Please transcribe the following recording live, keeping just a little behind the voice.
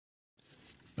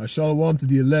Shalom to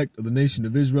the elect of the nation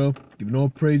of Israel, giving all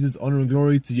praises, honor, and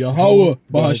glory to Yahawah,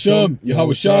 bahasham,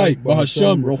 Yahawashi,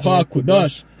 bahasham, rocha,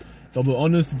 kodash. Double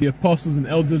honors to the apostles and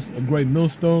elders of great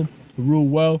millstone who rule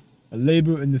well and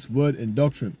labor in this word and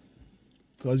doctrine.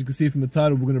 So as you can see from the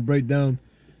title, we're going to break down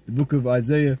the book of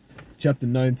Isaiah, chapter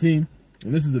 19.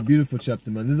 And this is a beautiful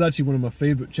chapter, man. This is actually one of my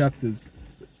favorite chapters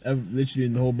ever, literally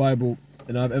in the whole Bible,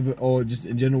 and I've ever, or just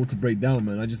in general, to break down,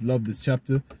 man. I just love this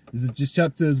chapter. This is just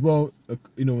chapter as well,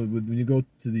 you know, when you go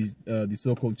to these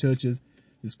so-called churches,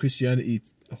 this Christianity,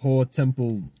 whore,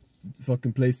 temple,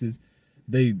 fucking places,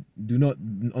 they do not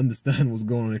understand what's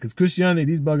going on there. Because Christianity,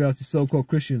 these buggouts, these so-called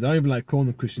Christians, I don't even like calling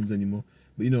them Christians anymore,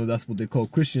 but you know, that's what they call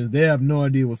Christians. They have no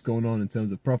idea what's going on in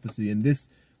terms of prophecy, and this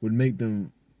would make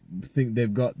them think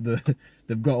they've got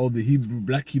all the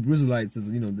black Hebrew Israelites, as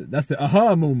you know, that's the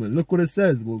aha moment. Look what it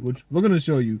says, which we're gonna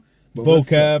show you. But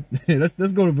vocab.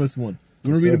 Let's go to verse 1.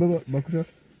 You want to read it, Bakusha?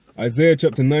 Isaiah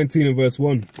chapter 19 and verse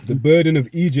 1. The burden of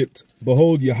Egypt,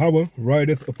 behold, Yahawah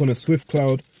rideth upon a swift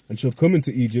cloud, and shall come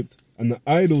into Egypt, and the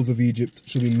idols of Egypt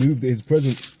shall be moved at his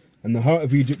presence, and the heart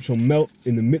of Egypt shall melt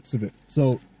in the midst of it.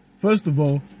 So, first of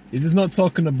all, is this not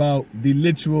talking about the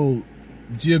literal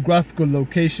geographical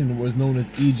location was known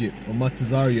as Egypt or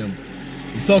Matazarium?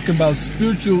 He's talking about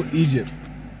spiritual Egypt,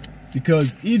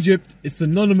 because Egypt is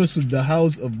synonymous with the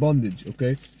house of bondage,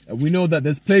 okay? And we know that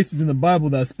there's places in the Bible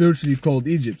that are spiritually called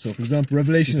Egypt. So for example,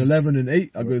 Revelation 11 and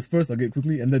 8, I'll go this first, I'll get it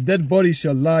quickly. And the dead body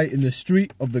shall lie in the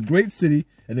street of the great city.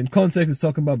 And in context, it's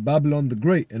talking about Babylon the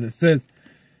Great. And it says,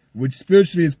 which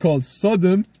spiritually is called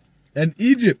Sodom and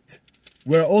Egypt,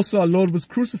 where also our Lord was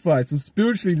crucified. So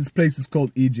spiritually, this place is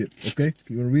called Egypt. Okay,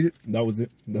 you want to read it? That was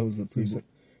it. That was the precept.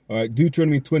 All right,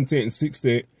 Deuteronomy 28 and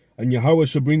 68. And Yahawah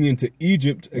shall bring thee into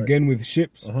Egypt again with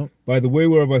ships. By the way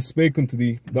whereof I spake unto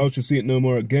thee, thou shalt see it no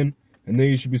more again. And there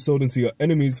you shall be sold unto your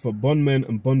enemies for bondmen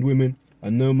and bondwomen,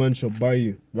 and no man shall buy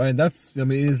you. Right, that's, I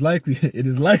mean, it is likely. It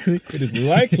is likely. It is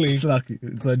likely. It's likely.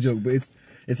 It's a joke, but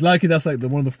it's likely that's like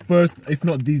one of the first, if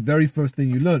not the very first thing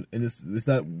you learn. And it's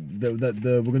that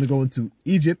we're going to go into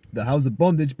Egypt, the house of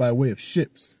bondage, by way of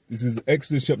ships. This is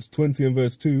Exodus chapter 20 and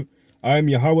verse 2. I am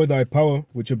Yahawah thy power,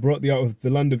 which have brought thee out of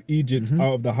the land of Egypt,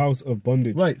 out of the house of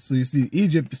bondage. Right, so you see,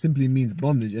 Egypt simply means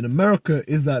bondage. And America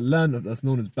is that land that's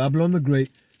known as Babylon the Great,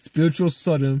 spiritual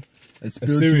Sodom, and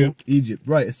spiritual Assyria. Egypt.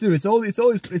 Right, Assyria. It's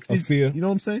always Fear. You know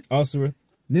what I'm saying? Asareth.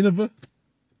 Nineveh.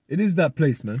 It is that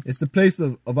place, man. It's the place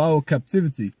of our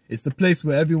captivity. It's the place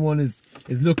where everyone is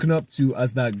looking up to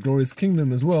as that glorious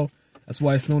kingdom as well. That's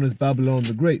why it's known as Babylon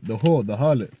the Great, the whore, the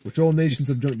harlot, which all nations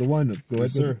have drunk the wine of. Go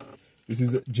ahead, sir. This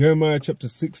is Jeremiah chapter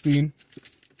 16,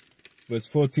 verse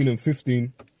 14 and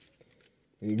 15.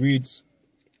 It reads,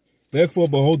 Therefore,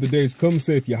 behold, the days come,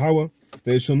 saith Yahawah,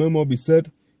 that it shall no more be said,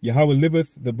 Yahawah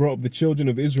liveth, that brought up the children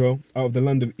of Israel out of the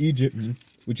land of Egypt,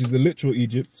 which is the literal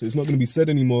Egypt. So it's not going to be said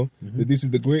anymore that this is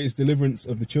the greatest deliverance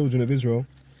of the children of Israel.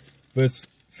 Verse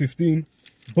 15,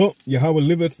 But Yahawah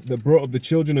liveth, that brought up the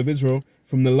children of Israel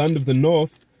from the land of the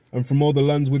north, and from all the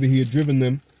lands whither he had driven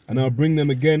them, and I'll bring them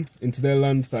again into their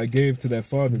land that I gave to their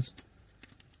fathers.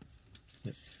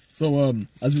 So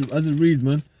as it reads,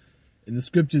 man, in the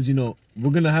scriptures, you know,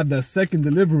 we're going to have that second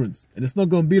deliverance. And it's not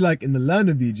going to be like in the land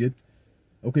of Egypt.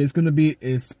 Okay, it's going to be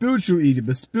in spiritual Egypt,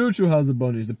 the spiritual house of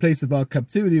bondage, the place of our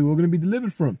captivity we're going to be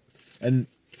delivered from. And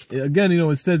again, you know,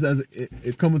 it says as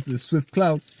it cometh to the swift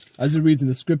cloud, as it reads in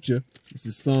the scripture. This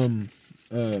is Psalm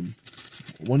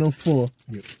 104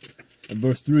 and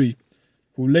verse 3.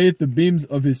 Who layeth the beams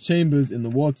of his chambers in the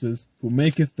waters, who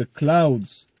maketh the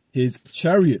clouds his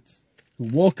chariots, who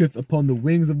walketh upon the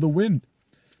wings of the wind.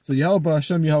 So Yahawah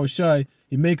bahasham Yahawashi,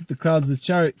 he maketh the clouds his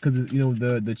chariot, because you know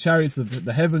the chariots of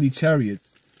the heavenly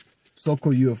chariots,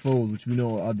 so-called UFOs, which we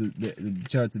know are the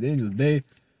chariots of the angels. They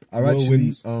are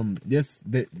actually yes,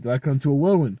 they like unto a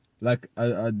whirlwind. Like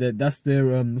that's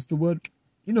their what's the word?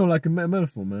 You know, like a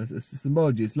metaphor, man. It's a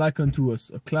symbology. It's like unto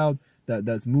a cloud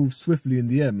that's moved swiftly in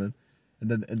the air, man.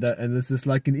 And it's just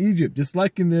like in Egypt, just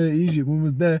like in Egypt when we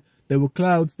was there were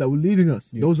clouds that were leading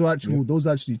us. Those are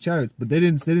actually chariots, but they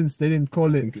didn't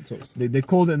call it. They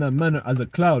called it in that manner as a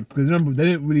cloud, because remember they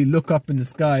didn't really look up in the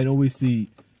sky and always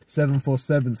see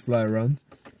 747s fly around.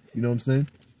 You know what I'm saying?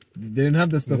 They didn't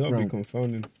have that stuff around. That would be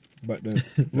confounding back then,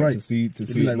 right? To see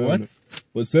like what?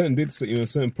 But certain did, you know,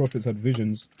 certain prophets had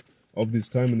visions of this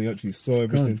time and they actually saw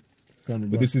everything.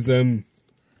 But this is 1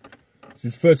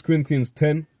 Corinthians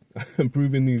 10. I'm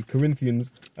proving these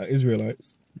Corinthians are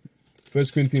Israelites. 1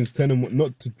 Corinthians 10, and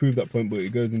not to prove that point, but it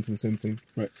goes into the same thing.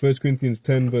 Right. 1 Corinthians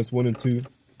 10, verse 1 and 2,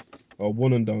 or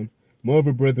 1 and down.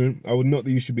 Moreover, brethren, I would not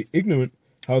that you should be ignorant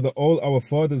how that all our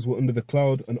fathers were under the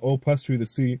cloud, and all passed through the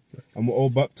sea, and were all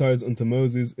baptized unto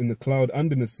Moses in the cloud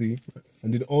and in the sea,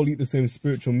 and did all eat the same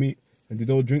spiritual meat, and did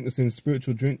all drink the same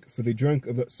spiritual drink, for they drank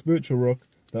of that spiritual rock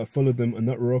that followed them, and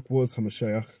that rock was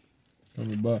Hamashiach,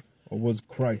 or was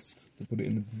Christ, to put it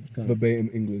in the verbatim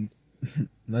England.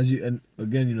 And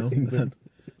again, you know,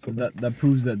 that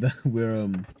proves that we're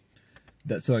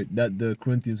that the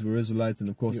Corinthians were Israelites, and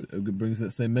of course it brings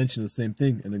that same mention of the same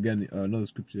thing. And again, another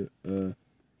scripture.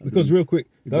 Because real quick,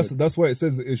 that's why it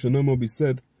says that it shall no more be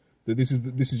said that this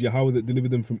is Yahawah that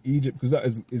delivered them from Egypt, because that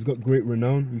is got great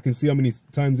renown. You can see how many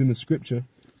times in the scripture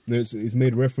it's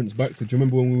made reference back to. Do you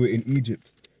remember when we were in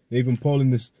Egypt? And even Paul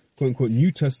in this quote unquote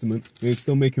New Testament is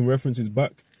still making references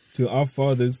back to our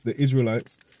fathers, the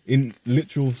Israelites, in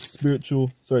literal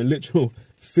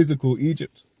physical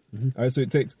Egypt. All right, so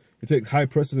it takes high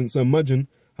precedence. So imagine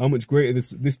how much greater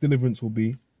this deliverance will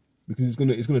be, because it's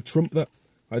gonna trump that.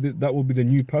 That will be the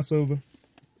new Passover.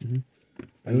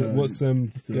 And what's go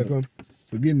on.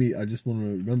 Forgive me, I just want to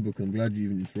remember, because I'm glad you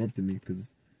even interrupted me,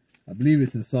 because I believe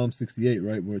it's in Psalm 68,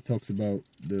 right, where it talks about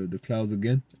the clouds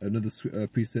again. Another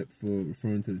precept for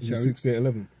referring to the chariot. 68:11.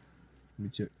 Let me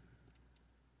check.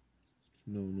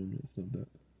 No, it's not that.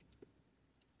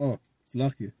 Oh,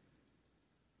 Slakia.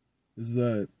 This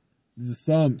is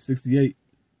Psalm 68,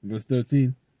 verse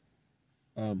 13.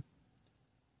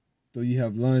 Though ye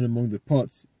have lying among the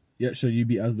pots, yet shall you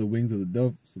be as the wings of the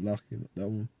dove. Slakia, that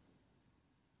one.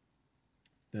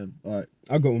 Damn. All right,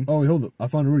 I got one. Oh, wait, hold up. I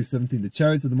found already 17. The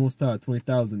chariots of the Most High,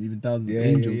 20,000, even thousands of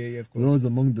angels. Yeah, of the Lord is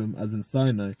among them, as in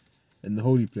Sinai, in the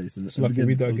holy place. And again,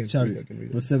 read that those again. chariots.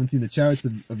 Verse 17. The chariots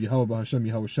of Yahawah, bahasham,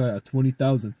 Yahawashi are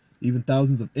 20,000, even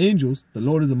thousands of angels. The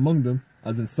Lord is among them,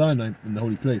 as in Sinai, in the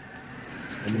holy place.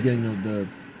 And again, you know,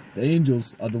 the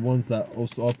angels are the ones that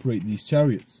also operate these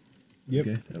chariots. Yep.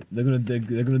 Okay, they're gonna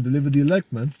deliver the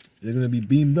elect, man. They're gonna be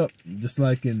beamed up, just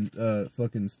like in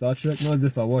fucking Star Trek. Not as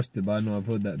if I watched it, but I know I've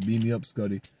heard that. Beam me up,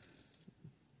 Scotty.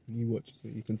 He watches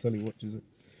it. You can tell he watches it.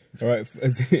 All right,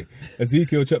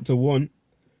 Ezekiel chapter 1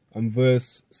 and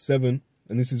verse 7,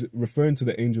 and this is referring to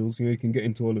the angels. You know, you can get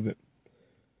into all of it.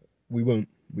 We won't,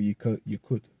 but you could.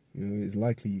 You know, it's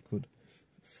likely you could.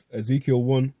 Ezekiel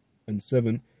 1 and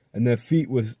 7, and their feet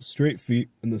were straight feet,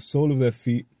 and the sole of their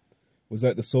feet was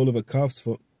like the sole of a calf's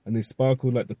foot, and they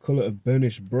sparkled like the colour of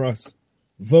burnished brass.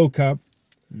 Vocab.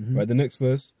 Right, the next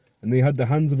verse. And they had the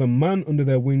hands of a man under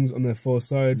their wings on their four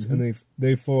sides, and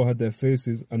they four had their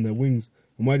faces and their wings.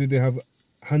 And why did they have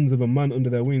hands of a man under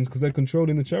their wings? Because they're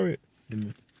controlling the chariot.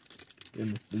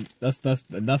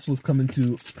 That's what's coming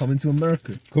to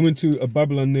America. Coming to a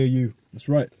Babylon near you. That's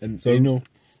right. And so, you know,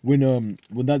 when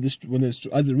it's,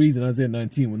 as it reads in Isaiah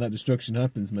 19, when that destruction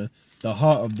happens, man, the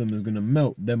heart of them is gonna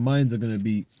melt. Their minds are gonna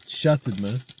be shattered,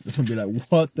 man. They're gonna be like,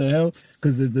 what the hell?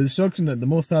 Because the destruction that the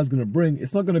Most High is gonna bring,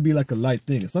 it's not gonna be like a light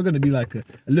thing. It's not gonna be like a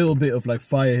little bit of like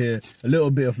fire here, a little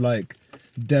bit of like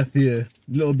death here,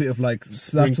 a little bit of like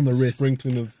slaps on the wrist,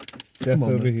 sprinkling of death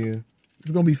over here. It's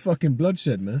gonna be fucking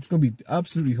bloodshed, man. It's gonna be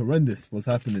absolutely horrendous what's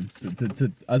happening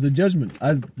to as a judgment,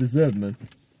 as deserved, man.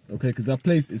 Okay, because that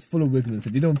place is full of wickedness.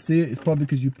 If you don't see it, it's probably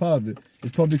because you're part of it.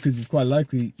 It's probably because it's quite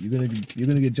likely you're gonna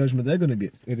get judgment they're gonna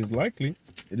get. It is likely.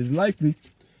 It is likely.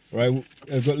 Right,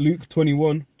 I've got Luke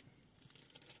 21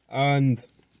 and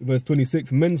verse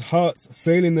 26. Men's hearts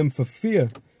failing them for fear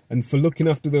and for looking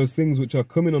after those things which are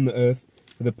coming on the earth,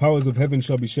 for the powers of heaven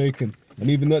shall be shaken. And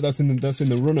even that's in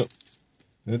the run up.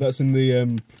 That's in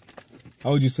the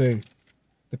how would you say,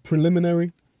 the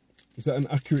preliminary? Is that an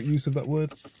accurate use of that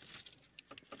word?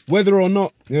 Whether or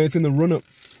not, you know, it's in the run-up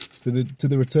to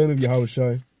the return of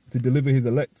Yahawashi, to deliver his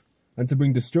elect and to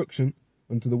bring destruction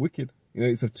unto the wicked. You know,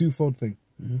 it's a twofold thing.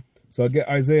 So I get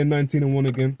Isaiah 19 and 1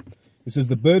 again. It says,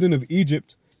 the burden of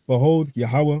Egypt, behold,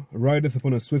 Yahawah rideth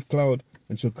upon a swift cloud,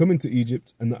 and shall come into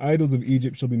Egypt, and the idols of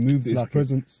Egypt shall be moved at his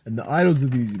presence. And the idols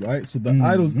of Egypt, right? So the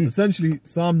idols, essentially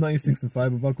Psalm 96 and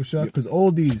 5 of Bakusha, because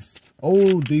all these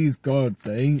gods,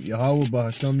 they ain't Yahawah,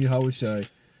 bahasham, Yahawashi.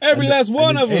 Every last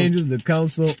one of them. Angels, the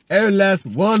council, every last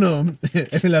one of them.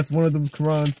 Every last one of them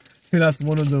Qurans. Every last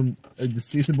one of them the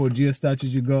Sisabojia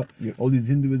statues you got. All these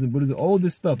Hinduism, Buddhism, all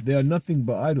this stuff. They are nothing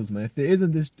but idols, man. If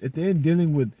they ain't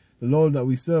dealing with the Lord that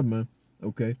we serve, man.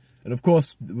 Okay. And of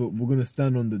course, we're going to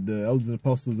stand on the elders and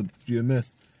apostles of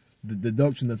GMS, the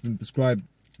doctrine that's been prescribed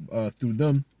through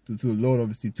them, to the Lord,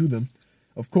 obviously, to them.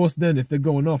 Of course, then, if they're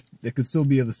going off, they could still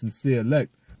be of the sincere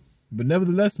elect. But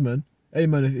nevertheless, man, hey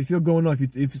man, if you're going off,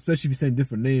 especially if you're saying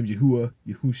different names, Yahuwah,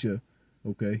 Yahusha,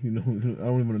 okay, you know, I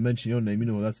don't even want to mention your name, you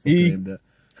know that's fucking name that.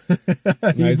 No,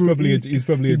 he's probably a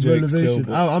Jake still.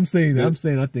 But, I'm saying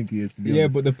I think he is. To be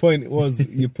honest. But the point was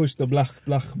you push the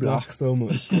black so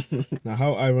much. Now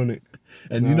how ironic.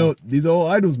 And you know these are all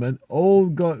idols, man. All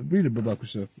God, read it,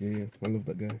 Babakasha. Yeah, I love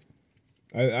that guy.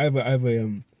 I have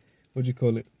a what do you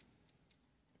call it?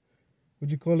 What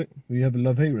do you call it? You have a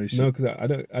love-hate ratio. No, because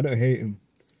I don't hate him.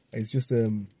 It's just I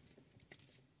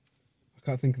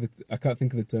can't think of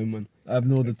the term, man. I have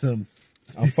no other term.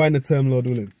 I'll find the term, Lord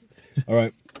willing. All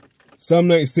right. Psalm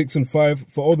 96:5.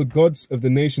 For all the gods of the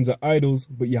nations are idols,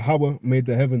 but Yahawah made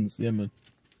the heavens. Yeah, man.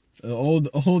 All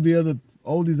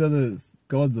these other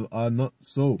gods are not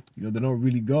so. You know, they're not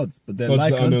really gods, but they're Gods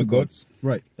like that are unto no gods.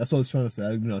 Right. That's what I was trying to say.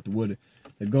 I didn't know how to word it.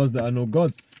 The gods that are no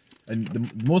gods, and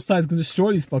the Most High is gonna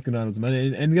destroy these fucking idols,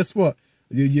 man. And guess what?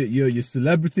 Your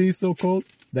celebrities, so called,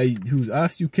 whose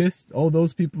ass you kissed, all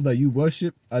those people that you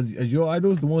worship as your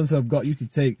idols, the ones who have got you to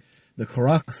take the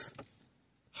Charagma,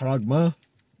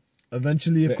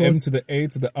 eventually, of The course. M to the A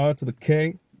to the R to the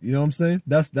K. You know what I'm saying?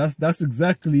 That's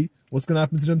exactly what's gonna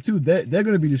happen to them too. They're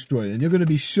gonna be destroyed, and you're gonna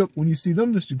be shook when you see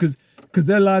them destroyed, because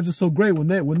their lives are so great. When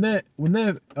they're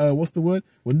what's the word?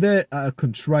 When they're at a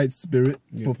contrite spirit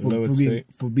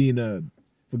for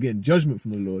getting judgment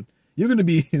from the Lord, you're gonna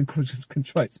be in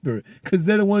contrite spirit because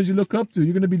they're the ones you look up to.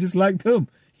 You're gonna be just like them.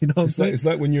 You know what I'm saying? It's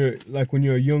like when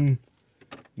you're a young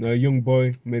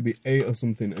boy, maybe 8 or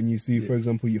something, and you see, for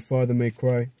example, your father may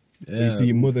cry, or you see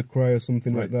your mother cry or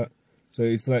something like that. So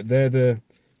it's like they're the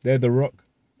rock.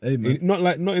 Hey, man.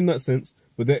 Not in that sense,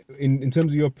 but in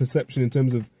terms of your perception, in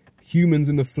terms of humans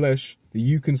in the flesh that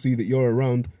you can see that you're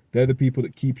around, they're the people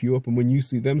that keep you up. And when you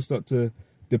see them start to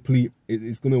deplete,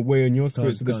 it's going to weigh on your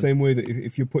spirits. So the same way that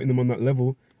if you're putting them on that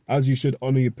level, as you should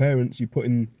honor your parents, you put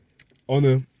in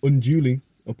honor unduly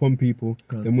upon people,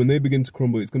 then when they begin to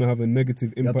crumble, it's going to have a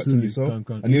negative impact on yourself. And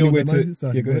the only way to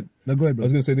go ahead. No, go ahead, bro. I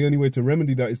was going to say the only way to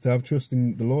remedy that is to have trust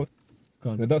in the Lord.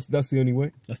 Now, that's the only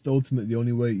way. That's the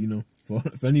only way, you know, for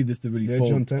any of this to really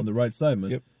fall on the right side,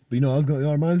 man. Yep. But you know, it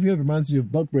reminds me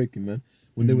of buck breaking, man.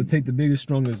 When they would take the biggest,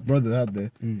 strongest brother out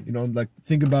there, you know, like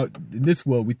think about in this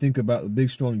world, we think about the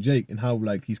big, strong Jake and how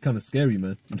like he's kind of scary,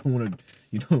 man. You don't want to,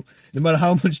 you know, no matter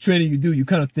how much training you do, you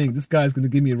kind of think this guy's gonna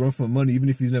give me a run for money, even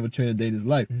if he's never trained a day in his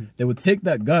life. They would take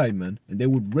that guy, man, and they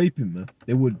would rape him, man.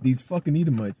 These fucking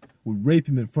Edomites would rape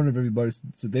him in front of everybody,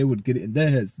 so they would get it in their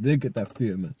heads. So they get that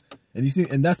fear, man. And you see,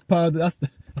 and that's that's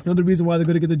another reason why they're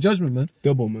gonna get the judgment, man.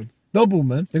 Double, man.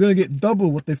 They're gonna get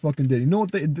double what they fucking did. You know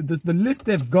what? The list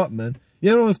they've got, man. You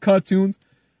know those cartoons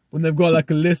when they've got like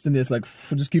a list and it's like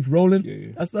just keeps rolling. Yeah.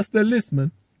 That's their list,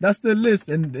 man. That's their list,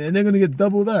 and they're gonna get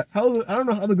double that. I don't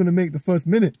know how they're gonna make the first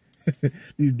minute.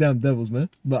 These damn devils, man.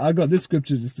 But I got this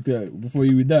scripture just to go before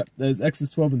you read that. There's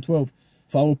Exodus 12:12.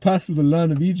 For I will pass through the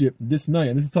land of Egypt this night,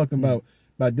 and this is talking about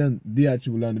back then the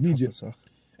actual land of Egypt,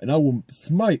 and I will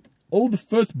smite all the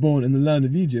firstborn in the land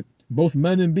of Egypt, both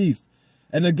man and beast.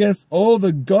 And against all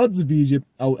the gods of Egypt,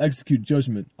 I will execute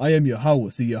judgment. I am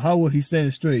Yahawah. See, Yahawah, he's saying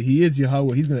it straight. He is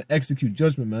Yahawah. He's going to execute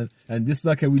judgment, man. And just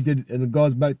like how we did in the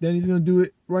gods back then, he's going to do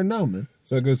it right now, man.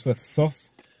 So it goes for Thoth,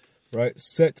 right?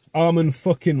 Set Amun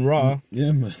fucking Ra.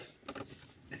 Yeah, man.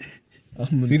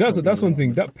 See, that's one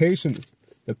thing. That patience,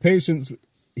 the patience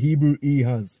Hebrew E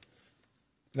has.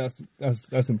 That's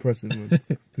impressive, man.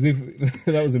 Because if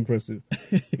that was impressive,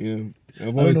 yeah.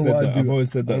 I've always said that. I've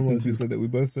always said that since we said that. We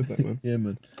both said that, man. Yeah,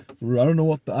 man. I don't know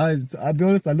what I'll be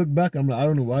honest. I look back. I'm like, I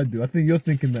don't know what I'd do. I think you're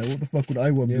thinking that. What the fuck would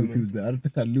I want to do if he was there? I don't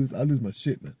think I'd lose my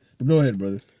shit, man. But go ahead,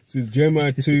 brother. So it's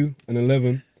Jeremiah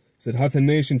 2:11. Said, hath a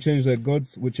nation changed their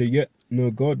gods, which are yet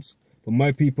no gods? But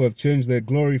my people have changed their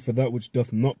glory for that which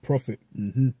doth not profit.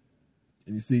 And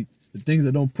you see, the things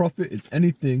that don't profit is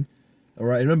anything. All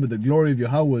right, remember the glory of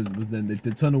Yahawah was then they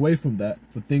turn away from that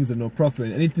for things that no profit,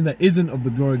 and anything that isn't of the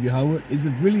glory of Yahawah is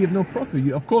really of no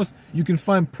profit. Of course, you can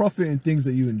find profit in things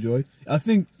that you enjoy. I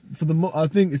think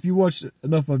if you watch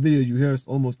enough of our videos, you hear us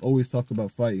almost always talk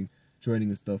about fighting, training,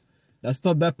 and stuff. That's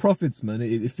not that profits, man.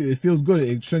 It feels good.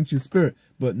 It strengthens your spirit,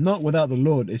 but not without the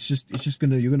Lord.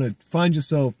 You're gonna find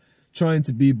yourself trying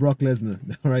to be Brock Lesnar,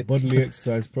 all right? Bodily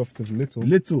exercise profiteth little.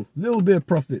 Little bit of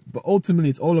profit, but ultimately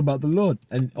it's all about the Lord.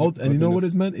 And you know what it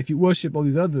is, man? If you worship all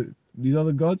these other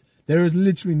gods, there is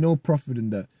literally no profit in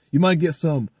that. You might get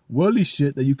some worldly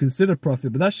shit that you consider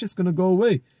profit, but that shit's gonna go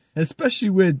away. And especially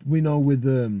with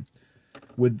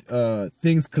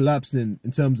things collapsing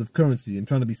in terms of currency. I'm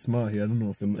trying to be smart here. I don't know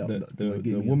if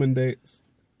the woman dates,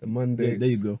 the man dates. Yeah, there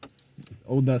you go.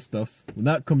 All that stuff, when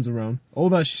that comes around, all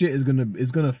that shit is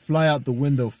gonna fly out the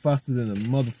window faster than a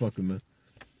motherfucker, man.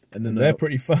 And then they're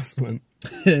pretty fast, man.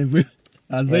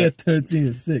 Isaiah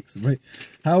 13:6, right?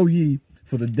 How ye,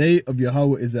 for the day of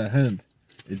Yahawah is at hand.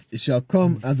 It shall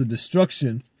come as a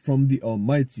destruction from the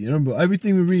Almighty. Remember,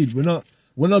 everything we read, we're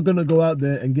not gonna go out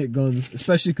there and get guns,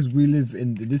 especially because we live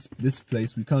in this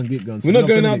place. We can't get guns. We're not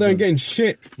going out there and getting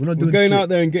shit. We're going out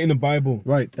there and getting the Bible.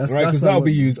 Right. That's because that'll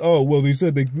be used. Oh well, they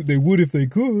said they would if they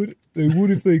could. They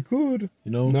would if they could.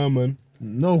 You know? No, man.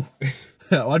 No,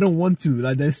 I don't want to.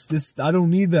 Like this, I don't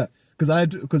need that.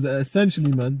 Because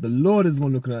essentially, man, the Lord is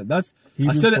one looking at it.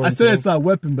 I said it's our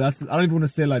weapon, but I don't even want to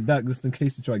say it like that just in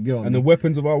case they try to get on. And the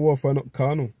weapons of our warfare are not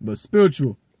carnal, but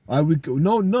spiritual.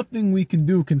 Nothing we can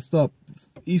do can stop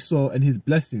Esau and his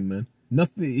blessing, man.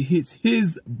 Nothing. It's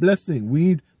his blessing. We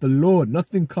need the Lord.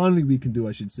 Nothing carnally we can do,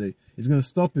 I should say, is going to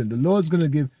stop him. The Lord's going to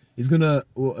give. Is going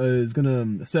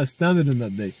to set a standard in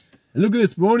that day. And look at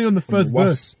this. We're only on the first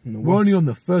verse. We're only on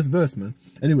the first verse, man.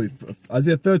 Anyway,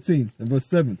 Isaiah 13 and verse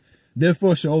 7.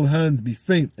 Therefore shall all hands be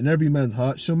faint, and every man's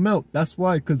heart shall melt. That's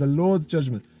why, because the Lord's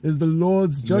judgment is the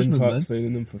Lord's judgment, men's hearts man.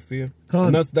 failing them for fear.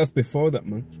 And that's before that,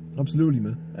 man. Absolutely,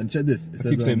 man. And check this. It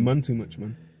says, keep saying man too much,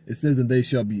 man. It says, and they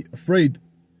shall be afraid.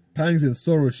 Pangs and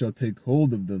sorrow shall take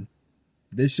hold of them.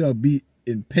 They shall be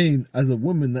in pain as a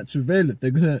woman that travaileth.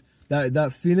 They're gonna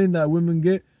that feeling that women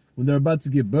get when they're about to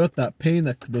give birth. That pain,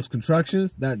 those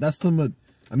contractions. That's some.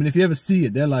 I mean, if you ever see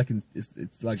it, they're like it's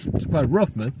quite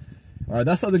rough, man. All right,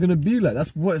 that's how they're gonna be like.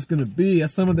 That's what it's gonna be.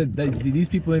 That's some of these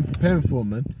people ain't preparing for,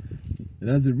 man. And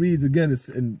as it reads again, it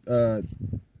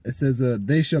says,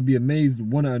 "They shall be amazed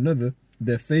one at another;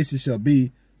 their faces shall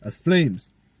be as flames.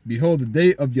 Behold, the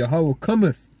day of Yahawah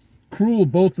cometh, cruel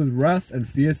both with wrath and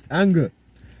fierce anger,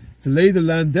 to lay the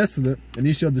land desolate, and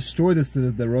he shall destroy the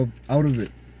sinners thereof out of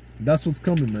it." That's what's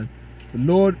coming, man. The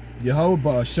Lord Yahawah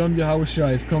bahasham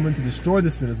Yahawashi is coming to destroy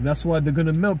the sinners, and that's why they're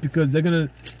gonna melt, because they're gonna.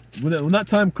 When that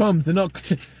time comes, they're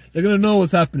gonna know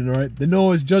what's happening, all right? They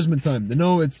know it's judgment time. They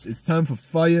know it's time for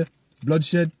fire,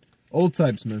 bloodshed, all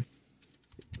types, man.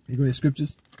 You got any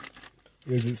scriptures?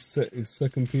 Is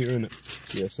 2 Peter in it?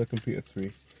 Yeah, 2 Peter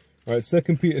 3. All right, 2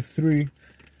 Peter 3.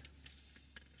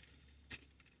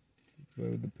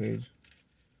 Where with the page?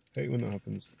 I hate when that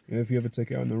happens. You know, if you ever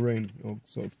take it out in the rain, it all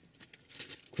sort of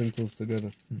crinkles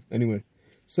together. Anyway,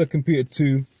 2 Peter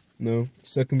 2. No,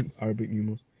 second Arabic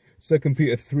numerals. 2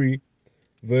 Peter 3,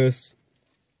 verse,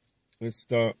 let's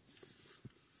start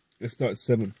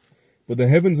 7. But the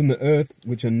heavens and the earth,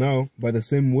 which are now, by the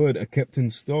same word, are kept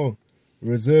in store,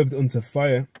 reserved unto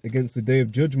fire, against the day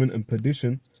of judgment and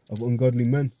perdition of ungodly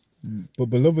men.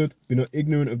 But, beloved, be not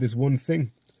ignorant of this one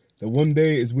thing, that one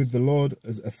day is with the Lord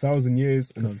as 1,000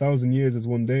 years, and 1,000 years as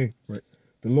one day. Right.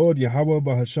 The Lord, Yahawah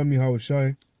bahasham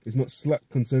Yahawashi, is not slack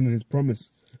concerning his promise,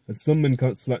 as some men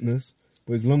count slackness,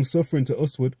 but is long-suffering to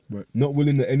usward, not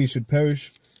willing that any should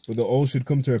perish, but that all should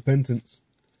come to repentance.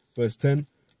 Verse 10,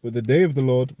 but the day of the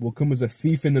Lord will come as a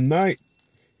thief in the night,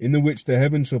 in the which the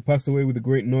heavens shall pass away with a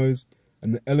great noise,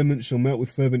 and the elements shall melt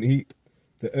with fervent heat.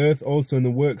 The earth also and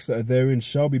the works that are therein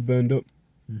shall be burned up.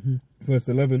 Verse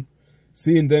 11,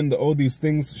 seeing then that all these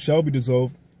things shall be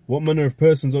dissolved, what manner of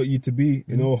persons ought ye to be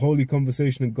in all holy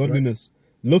conversation and godliness,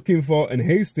 looking for and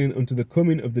hasting unto the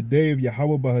coming of the day of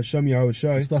Yahawah bahasham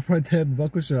Yahawashi. So stop right there,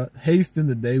 Bakusha. Hasten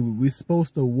the day. We're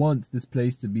supposed to want this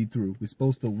place to be through. We're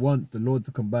supposed to want the Lord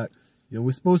to come back. You know,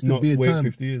 we're supposed to be a time.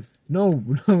 50 years. No,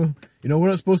 you know, we're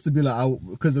not supposed to be like,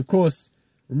 because of course,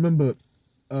 remember,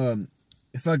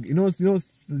 if I, you know what's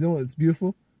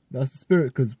beautiful? That's the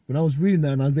spirit. Because when I was reading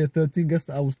that in Isaiah 13, guess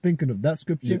that I was thinking of that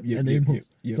scripture and Amos.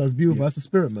 So it's beautiful. That's the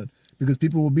spirit, man. Because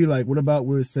people will be like, what about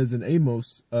where it says in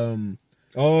Amos?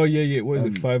 Oh yeah. What is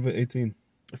it? 5:18.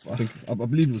 I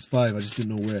believe it was 5. I just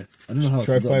didn't know where. I don't know how.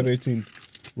 Try 5:18.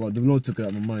 Well, the Lord took it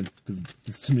out of my mind because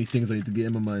there's so many things I need to get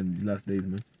in my mind these last days,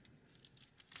 man.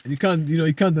 And you can't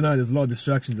deny there's a lot of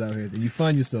distractions out here. And you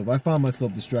find yourself. I found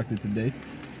myself distracted today.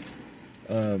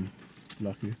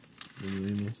 Slaki.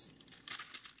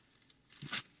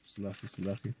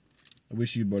 Slaki. I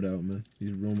wish you brought out, man.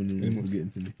 These Roman numerals are getting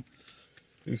to me.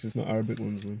 At least it's not Arabic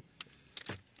ones, man.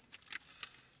 I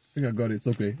think I got it. It's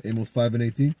okay. Amos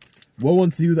 5:18. Woe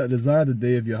unto you that desire the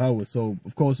day of Yahawah. So,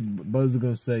 of course, brothers are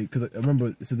going to say, because I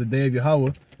remember it says the day of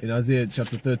Yahawah in Isaiah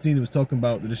chapter 13. It was talking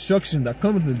about the destruction that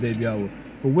cometh in the day of Yahawah.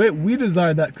 But we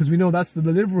desire that because we know that's the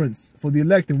deliverance for the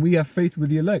elect, and we have faith with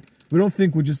the elect. We don't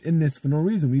think we're just in this for no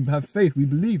reason. We have faith. We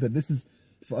believe that this is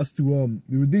for us to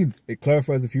be redeemed. It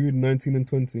clarifies if you read 19 and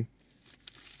 20.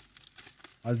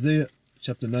 Isaiah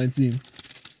chapter 19.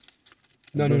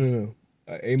 No.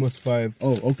 Amos 5.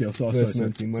 Oh, okay. Verse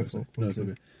 19. My fault. No, it's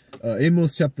okay.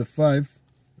 Amos chapter 5,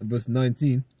 verse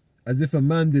 19. As if a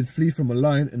man did flee from a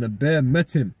lion, and a bear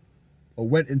met him, or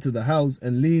went into the house,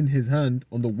 and leaned his hand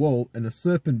on the wall, and a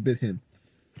serpent bit him.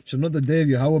 Shall not the day of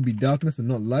Yahawah be darkness and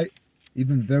not light,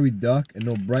 even very dark, and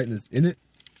no brightness in it?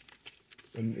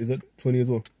 And is that 20 as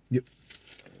well? Yep.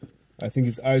 I think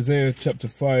it's Isaiah chapter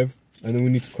 5, and then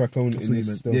we need to crack on That's in what you this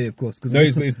meant. still. Yeah, of course. No,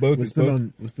 it's both. We're It's still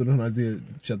both. on Isaiah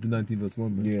chapter 19, verse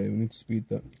 1, man. Yeah, we need to speed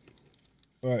that.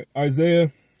 All right,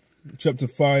 Isaiah chapter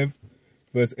 5,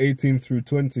 verse 18 through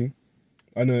 20.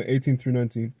 I know, 18 through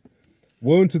 19.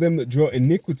 Woe unto them that draw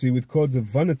iniquity with cords of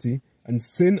vanity, and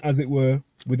sin, as it were,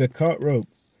 with a cart rope,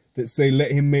 that say,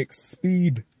 let him make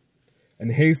speed,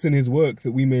 and hasten his work,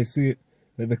 that we may see it.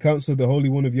 Let the counsel of the Holy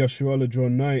One of Yahshua draw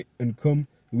nigh, and come,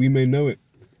 that we may know it.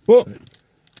 But,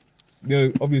 you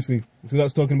know, obviously, so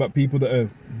that's talking about people that are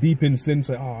deep in sin,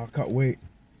 say, oh, I can't wait.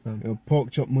 You know,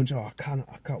 pork chop munch, oh, I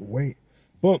can't wait.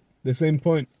 But, the same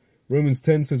point, Romans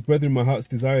 10 says, brethren, my heart's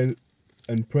desire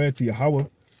and prayer to Yahawah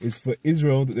is for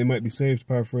Israel, that they might be saved,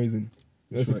 paraphrasing.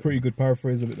 That's a pretty good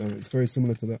paraphrase of it, though. It's very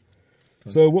similar to that.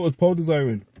 So what was Paul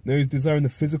desiring? Now he's desiring the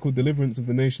physical deliverance of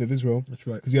the nation of Israel. That's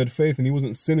right. Because he had faith and he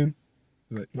wasn't sinning,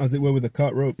 as it were, with a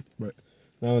cart rope. Right.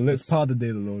 Now let's... It's part of the day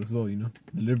of the Lord as well, you know.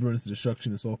 Deliverance,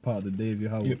 destruction, it's all part of the day of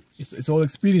Yahawah. Yep. It's all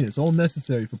expedient. It's all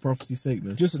necessary for prophecy's sake,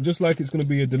 man. Just like it's going to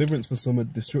be a deliverance for some, a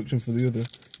destruction for the other.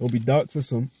 It'll be dark for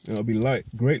some, and it'll be light,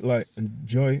 great light, and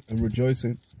joy and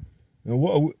rejoicing. Now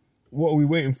what are we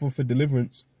waiting for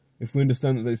deliverance if we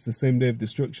understand that it's the same day of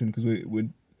destruction? Because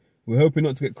we're hoping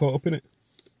not to get caught up in it,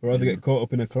 or rather get caught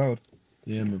up in a cloud.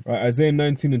 Yeah, man. Right, Isaiah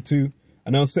 19 and 2.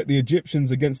 And I'll set the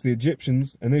Egyptians against the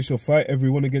Egyptians, and they shall fight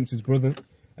every one against his brother,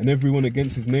 and every one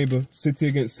against his neighbor, city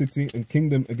against city, and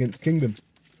kingdom against kingdom.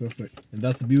 Perfect. And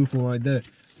that's a beautiful one right there,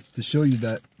 to show you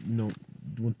that, you know,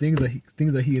 when things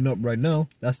are heating up right now,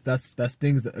 that's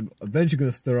things that are eventually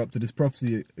going to stir up to this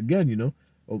prophecy again, you know.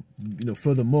 Or, you know,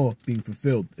 furthermore being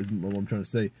fulfilled is what I'm trying to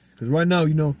say. Because right now,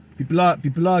 you know, people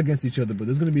are against each other, but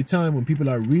there's going to be a time when people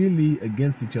are really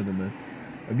against each other, man.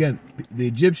 Again, the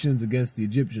Egyptians against the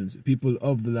Egyptians, people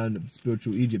of the land of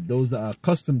spiritual Egypt, those that are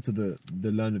accustomed to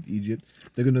the land of Egypt,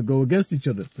 they're going to go against each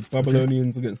other. The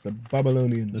Babylonians against the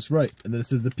Babylonians. That's right. And then it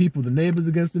says the people, the neighbors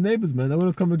against the neighbors, man. They're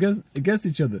going to come against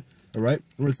each other. All right?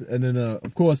 And then,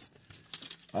 of course,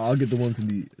 I'll get the ones in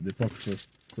the Apocrypha,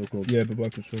 so-called. Yeah, the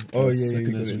Apocrypha. Oh, yeah,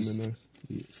 Second Ezra's. Ezra's.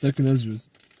 Yeah. Second Ezra's.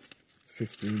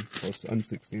 15 and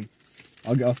 16.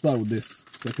 I'll start with this.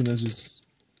 Second Ezra's.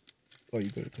 Oh, you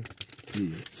got it.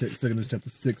 Yeah, Second Ezra chapter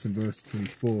 6 and verse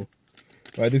 24.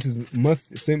 Right, this is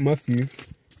St. Matthew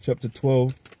chapter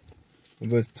 12 and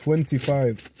verse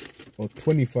 25 or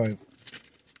 25,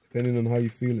 depending on how you're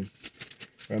feeling.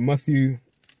 Right, Matthew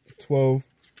 12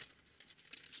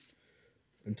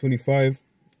 and 25,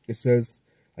 it says,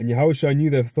 and Yahawashi knew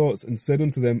their thoughts and said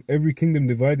unto them, every kingdom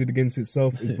divided against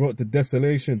itself is brought to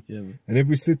desolation, and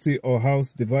every city or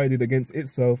house divided against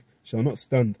itself shall not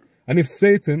stand. And if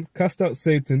Satan cast out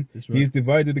Satan, he is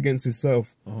divided against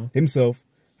himself.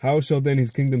 How shall then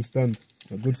his kingdom stand?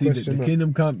 A good question. The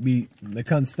kingdom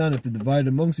can't stand if they're divided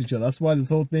amongst each other. That's why this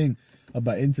whole thing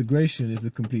about integration is a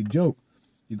complete joke.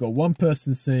 You got one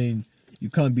person saying you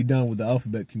can't be down with the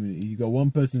alphabet community. You got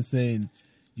one person saying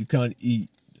you can't eat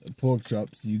pork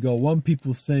chops. You got one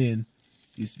people saying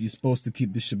you're supposed to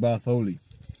keep the Shabbat holy.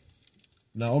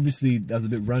 Now, obviously, that's a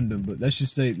bit random, but let's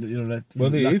just say, you know, that's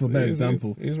a better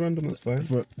example. It is random, that's fine.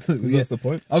 Yeah, that's the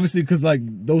point. Obviously, because, like,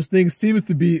 those things seem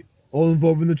to be all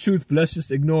involved in the truth, but let's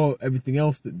just ignore everything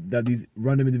else that these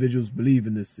random individuals believe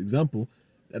in this example.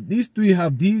 If these three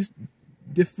have these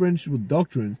differential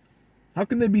doctrines, how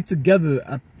can they be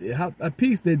together at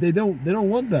peace? They don't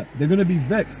want that. They're going to be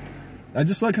vexed. And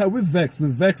just like how we're vexed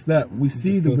that we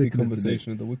see the wickedness conversation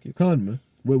today. of the wicked. Come on, man.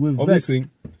 We're obviously,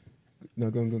 vexed. No,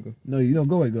 go on. No, you don't.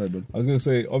 Go ahead, bud. I was going to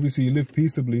say, obviously, you live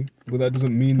peaceably, but that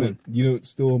doesn't mean that you don't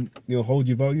still, hold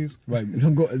your values. Right.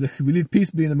 We live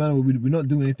peaceably in a manner where we're not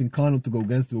doing anything carnal to go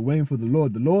against it. We're waiting for the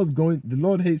Lord. The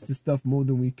Lord hates this stuff more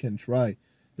than we can try.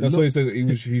 That's why he says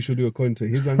he should do according to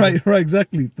his anger. Right,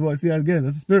 exactly. See that again?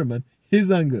 That's the spirit, man.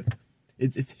 His anger.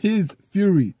 It's his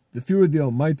fury, the fury of the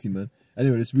Almighty, man.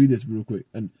 Anyway, let's read this real quick.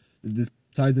 And this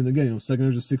ties in again, 2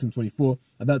 Ezra 6 and 24.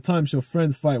 At that time shall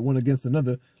friends fight one against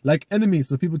another like enemies,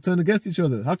 so people turn against each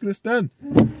other. How can it stand?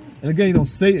 And again,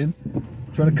 Satan,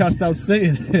 trying to cast out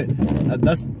Satan.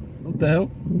 That's, what the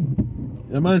hell?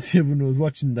 It reminds me of when I was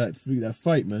watching that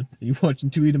fight, man. And you're watching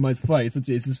two Edomites fight. It's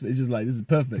just like, this is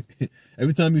perfect.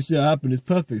 Every time you see it happen, it's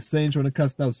perfect. Satan trying to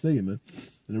cast out Satan, man.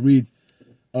 And it reads,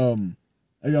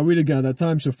 I gotta read again. At that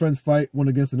time shall friends fight one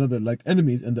against another like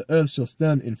enemies, and the earth shall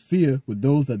stand in fear with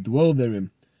those that dwell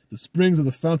therein. The springs of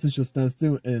the fountain shall stand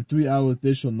still, and in 3 hours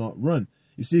they shall not run.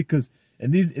 You see, because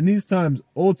in these times,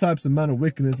 all types of manner of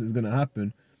wickedness is gonna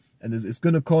happen, and it's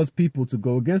gonna cause people to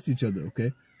go against each other.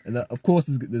 Okay, and that, of course,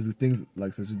 there's things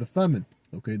like such as the famine.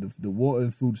 Okay, the water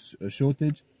and food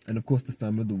shortage, and of course the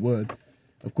famine of the word.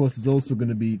 of course, there's also going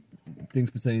to be things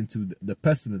pertaining to the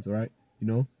pestilence, all right? You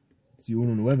know, so you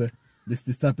know whether this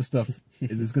type of stuff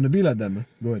is going to be like that, man.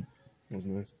 Go ahead. That was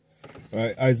nice. All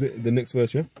right, Isaiah, the next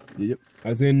verse, yeah? Yep.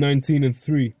 Isaiah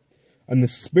 19:3. And the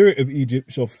spirit of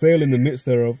Egypt shall fail in the midst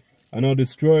thereof, and I'll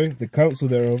destroy the counsel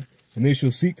thereof, and they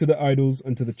shall seek to the idols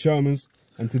and to the charmers,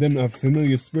 and to them that have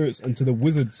familiar spirits, and to the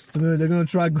wizards. So they're going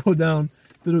to try to go down.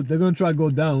 They're going to try to go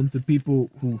down to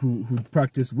people who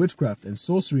practice witchcraft and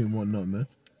sorcery and whatnot, man.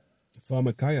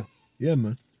 Pharmakia. Yeah,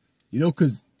 man. You know,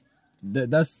 because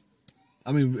that's,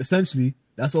 I mean, essentially,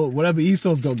 that's all, whatever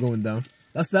Esau's got going down,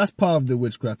 that's part of the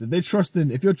witchcraft.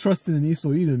 If you're trusting in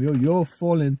Esau Edom, you're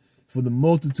falling for the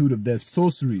multitude of their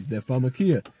sorceries, their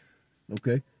pharmakia.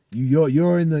 Okay?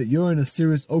 You're in a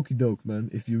serious okie doke,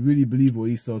 man, if you really believe what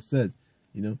Esau says.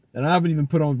 You know, and I haven't even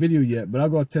put on video yet, but I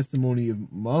got a testimony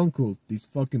of my uncles. These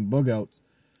fucking bug outs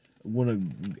want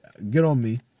to get on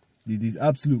me. These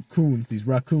absolute coons, these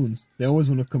raccoons. They always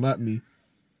want to come at me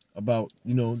about,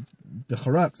 you know, the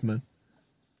haraks, man.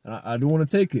 And I don't want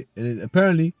to take it. And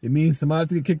apparently, it means I might have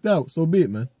to get kicked out. So be it,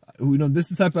 man. You know,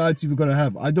 this is the type of attitude we gotta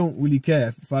have. I don't really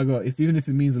care even if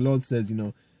it means the Lord says, you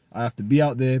know, I have to be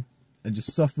out there and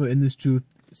just suffer in this truth,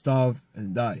 starve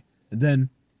and die, and then.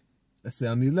 Let's say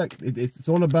I'm the elect. It's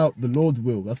all about the Lord's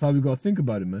will. That's how we got to think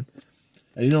about it, man.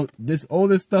 And you know, all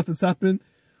this stuff that's happening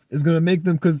is going to make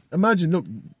them, because imagine, look,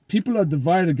 people are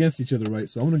divided against each other, right?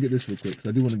 So I want to get this real quick, because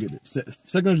I do want to get it.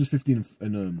 2 15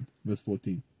 and verse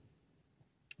 14.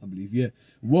 I believe, yeah.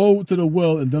 Woe to the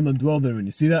world and them that dwell therein.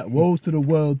 You see that? Woe to the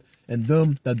world and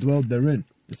them that dwell therein.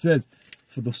 It says,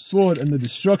 for the sword and the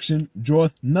destruction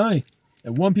draweth nigh.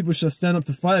 And one people shall stand up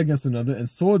to fight against another, and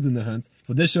swords in their hands.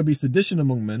 For there shall be sedition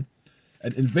among men,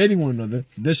 and invading one another.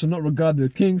 They shall not regard their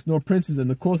kings nor princes, and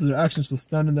the course of their actions shall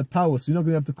stand in their power. So you're not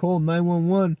going to have to call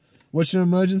 911. What's your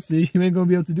emergency? You ain't going to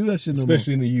be able to do that shit no more.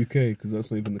 Especially in the UK, because that's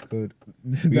not even the code.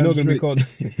 You're not going to be called.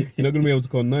 You're not going to be able to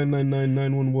call 999,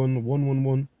 911,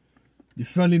 111. Your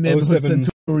friendly neighborhood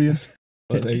centurion.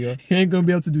 Oh, there you are. You ain't going to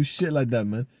be able to do shit like that,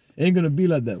 man. It ain't going to be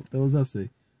like that. What was I say?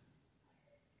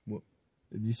 What?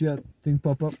 Did you see that thing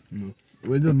pop up? No.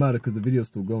 Well, it doesn't matter because the video's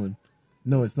still going.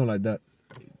 No, it's not like that.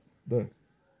 There.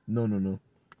 No.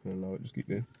 Allow it, just keep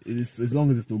going. It is, as long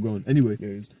as it's still going. Anyway.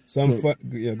 Yeah,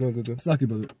 yeah, go. Saki,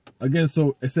 brother. Again,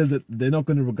 so it says that they're not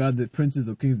going to regard the princes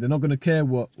or kings. They're not going to care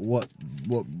what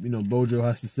you know, Bojo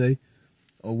has to say,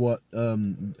 or what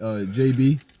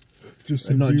JB,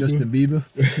 Justin not Bieber. Justin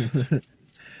Bieber.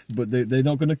 But they're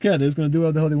not going to care. They're just going to do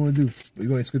what the hell they want to do. But you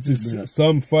got any scriptures?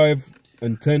 Psalm 5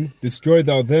 and 10. Destroy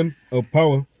thou them, O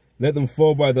power. Let them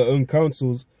fall by their own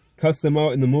counsels. Cast them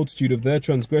out in the multitude of their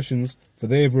transgressions, for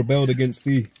they have rebelled against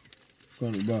thee.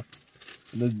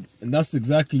 And that's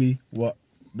exactly what,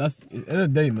 that's, at the end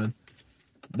of the day, man,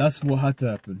 that's what had to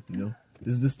happen, you know.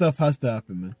 This stuff has to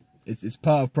happen, man. It's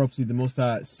part of prophecy. The Most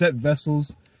High set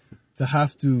vessels to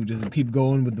have to just keep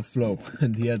going with the flow.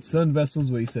 And he had certain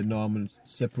vessels where he said, no, I'm going to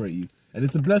separate you. And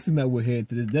it's a blessing that we're here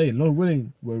to this day. And Lord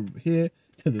willing, we're here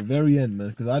to the very end, man,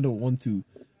 because I don't want to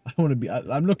be.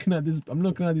 I'm looking at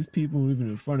these people even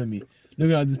in front of me,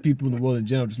 looking at these people in the world in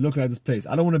general, just looking at this place.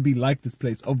 I don't want to be like this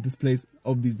place, of these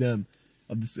of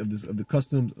the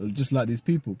customs, or just like these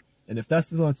people. And if that's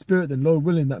the spirit, then Lord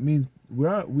willing, that means we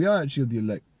are actually of the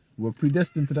elect. We're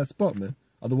predestined to that spot, man.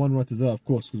 Other one writers are, of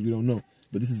course, because we don't know.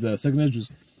 But this is 2 Esdras,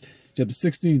 chapter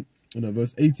 16,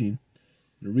 verse 18.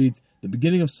 And it reads, the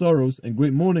beginning of sorrows and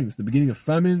great mournings, the beginning of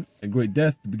famine and great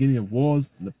death, the beginning of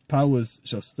wars, and the powers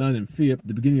shall stand in fear,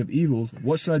 the beginning of evils.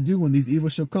 What shall I do when these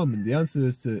evils shall come? And the answer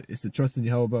is to trust in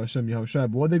Yahawah, bahasham,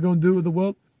 Yahawashi. But what are they going to do with the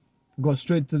world? Go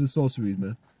straight to the sorceries,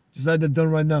 man. Just like they've done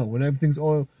right now. When everything's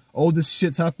all this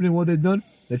shit's happening, what they've done?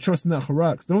 They're trusting that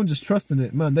haraks. They don't just trust in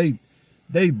it, man.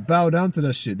 They bow down to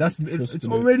that shit. It's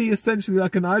already essentially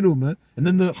like an idol, man. And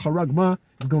then the haragma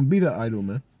is going to be that idol,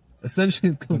 man.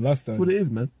 Essentially, that's what it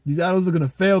is, man. These idols are going to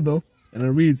fail, though. And it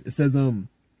reads, it says,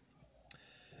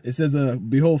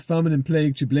 behold, famine and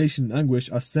plague, tribulation and anguish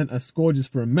are sent as scourges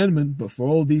for amendment, but for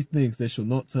all these things they shall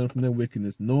not turn from their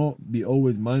wickedness, nor be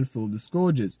always mindful of the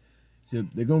scourges. So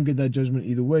they're going to get that judgment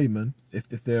either way, man.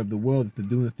 If they're of the world, if they're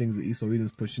doing the things that Esau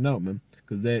Edom's pushing out, man.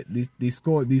 Because these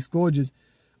scourges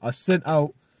are sent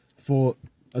out for,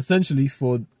 essentially,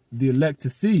 for the elect to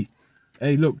see.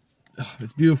 Hey, look.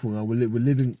 It's beautiful now. We're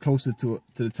living closer to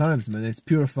the times, man. It's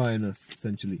purifying us,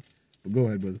 essentially. But go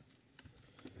ahead, brother.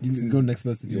 You can go next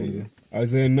verse if you want. Yeah.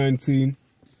 Isaiah 19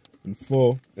 and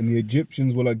 4. And the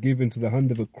Egyptians will I give into the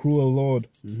hand of a cruel lord,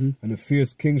 and a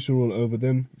fierce king shall rule over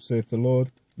them, saith the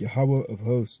Lord, Yahawah of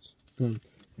hosts. And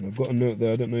I've got a note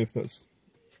there. I don't know if that's...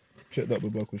 Check that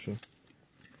with Bakusha.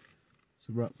 It's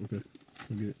a wrap. Okay.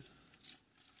 I'll get it.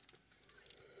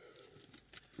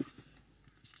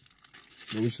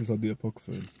 Which is the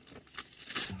Apocrypha in?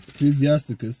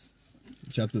 Ecclesiasticus,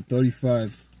 chapter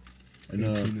 35, and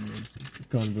 18 and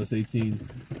 19. verse 18.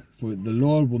 For the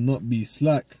Lord will not be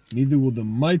slack, neither will the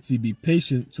mighty be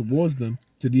patient towards them,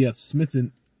 till he hath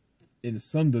smitten in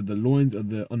sunder the loins of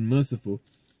the unmerciful,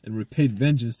 and repaid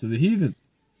vengeance to the heathen.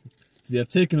 Till they have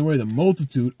taken away the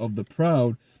multitude of the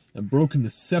proud, and broken the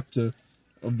scepter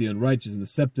of the unrighteous. And the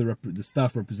scepter, the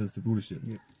staff represents the rulership.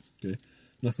 Yeah. Okay,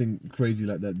 nothing crazy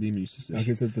like that demon used to say. Like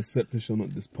it says, the scepter shall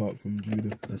not depart from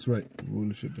Judah. That's right.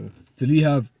 Rulership there. Till he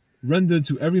have rendered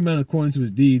to every man according to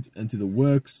his deeds, and to the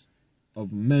works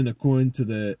of men according to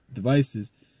their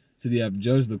devices, till he have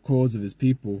judged the cause of his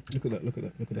people. Look at that, look at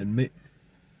that, look at that. And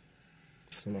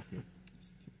Salakia.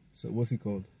 So what's he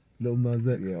called? Lil Nas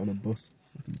X. Yeah, on a bus.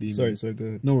 Demon. Sorry, go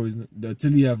ahead. No worries. No.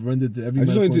 Till he have rendered to every I man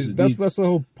just according wanted to to, his that's deeds. that's the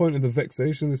whole point of the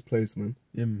vexation of this place, man.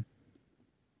 Yeah, man.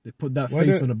 They put that Why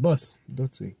face don't- on a bus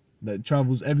Dirty. that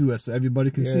travels everywhere so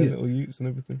everybody can Yeah, see it. little youths and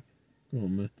everything. Come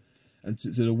on, man. And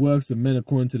to the works of men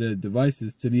according to their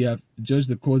devices, till he have judged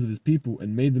the cause of his people,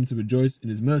 and made them to rejoice in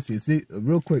his mercy. And see,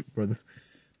 real quick, brother.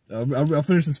 I'll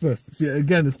finish this first. See,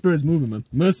 again, the Spirit's moving, man.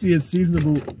 Mercy is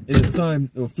seasonable in a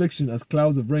time of affliction, as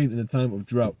clouds of rain in a time of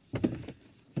drought.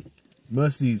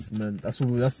 Mercies, man. That's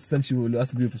essentially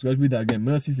that's a beautiful. So let's read that again.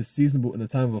 Mercies is seasonable in a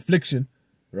time of affliction,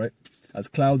 right? As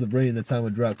clouds of rain in a time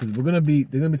of drought. Because there's gonna be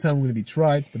time we're gonna be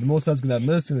tried, but the Most High's gonna have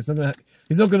mercy. And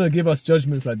He's not gonna give us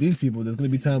judgments like these people. There's gonna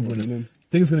be times when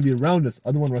things are gonna be around us.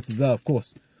 Other one ratazah, of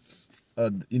course.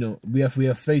 You know, we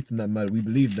have faith in that matter. We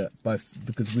believe that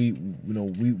because we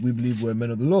believe we're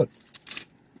men of the Lord.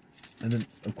 And then,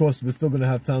 of course, we're still going to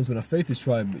have times when our faith is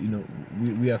tried, but, you know,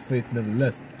 we have faith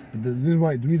nevertheless. But the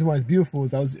reason why it's beautiful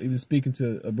is I was even speaking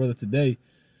to a brother today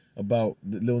about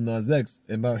the Lil Nas X,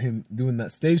 about him doing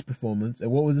that stage performance.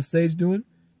 And what was the stage doing?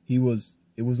 It was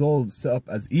all set up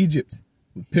as Egypt,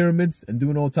 with pyramids and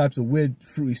doing all types of weird,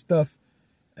 fruity stuff.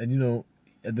 And, you know,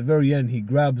 at the very end, he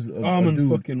grabs a dude.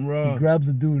 Fucking raw. He grabs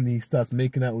a dude and he starts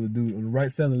making out with a dude on the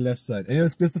right side and the left side. And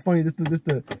it's the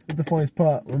funniest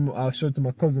part. I showed it to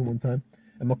my cousin one time,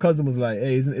 and my cousin was like,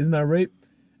 "Hey, isn't that rape?"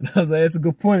 And I was like, "It's a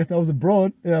good point. If that was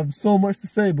abroad, they have so much to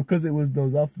say because it was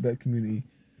those alphabet community.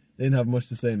 They didn't have much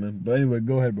to say, man." But anyway,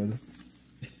 go ahead, brother.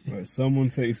 Right, Psalm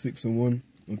 136 and 1.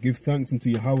 I'll give thanks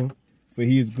unto Yahawah, for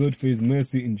he is good, for his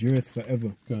mercy endureth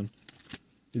forever. Go on.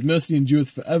 His mercy endureth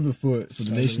forever for the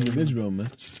nation of Israel,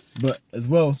 man. But as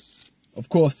well, of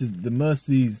course, the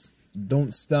mercies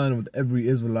don't stand with every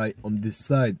Israelite on this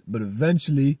side. But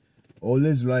eventually, all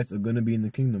Israelites are going to be in the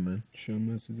kingdom, man. Show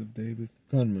mercies of David.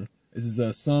 Come on, man. This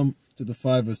is Psalm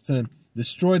 5 verse 10.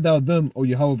 Destroy thou them, O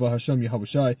Yahawah, bahasham,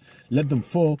 Yahawashi. Let them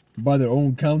fall by their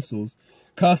own counsels.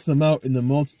 Cast them out in the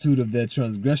multitude of their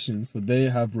transgressions, for they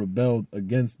have rebelled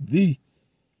against thee.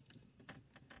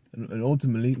 And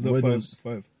ultimately, where those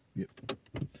five. Yep.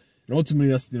 And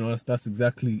ultimately, that's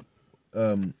exactly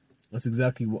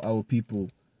what our people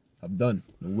have done.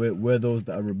 We're those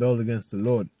that are rebelled against the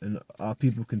Lord, and our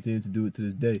people continue to do it to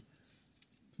this day.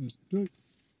 You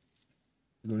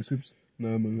got any scriptures?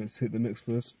 No, man. Let's hit the next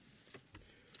verse.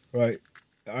 Right,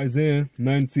 Isaiah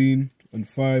 19 and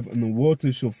 5. And the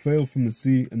waters shall fail from the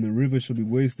sea, and the river shall be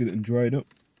wasted and dried up.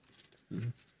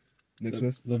 Next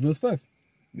verse. Verse 5.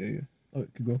 Yeah. Oh,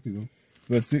 keep going.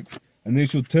 Verse 6. And they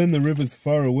shall turn the rivers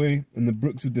far away, and the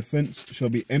brooks of defense shall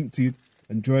be emptied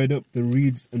and dried up. The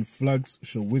reeds and flags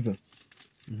shall wither.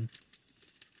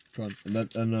 Go on.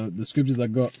 And the scriptures I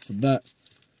got for that,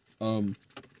 2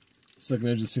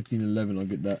 Ezra 15:11. I'll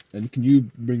get that. And can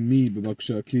you bring me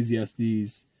Babakusha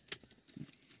Ecclesiastes?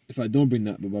 If I don't bring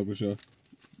that Babakusha,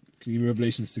 can you give me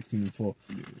Revelation 16:4?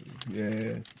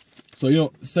 Yeah. So, you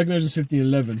know, 2 Ezra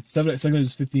 15:11, 2 Ezra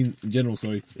 15 in general,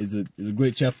 sorry, is a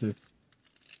great chapter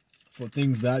for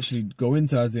things that actually go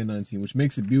into Isaiah 19, which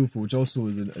makes it beautiful, which also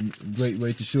is a great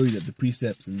way to show you that the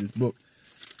precepts in this book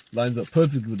lines up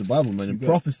perfectly with the Bible, man, and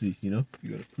prophecy, you know.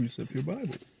 You got to precept your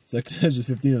Bible. 2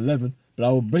 Ezra 15:11, but I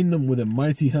will bring them with a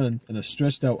mighty hand and a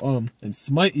stretched out arm, and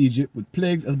smite Egypt with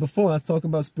plagues as before. That's talking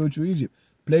about spiritual Egypt.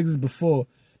 Plagues as before,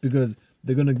 because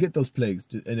they're going to get those plagues.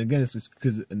 And again, it's just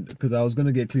because I was going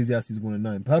to get Ecclesiastes 1 and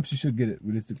 9. Perhaps you should get it,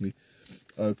 realistically.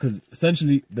 Because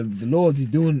essentially, the Lord, he's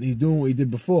doing what he did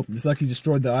before. Just like he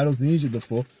destroyed the idols in Egypt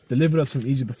before, delivered us from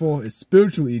Egypt before. It's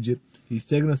spiritual Egypt. He's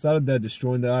taking us out of there,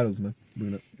 destroying the idols, man.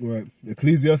 Bring it up. Right.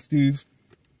 Ecclesiastes,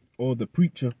 or the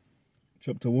Preacher,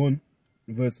 chapter 1,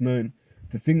 verse 9.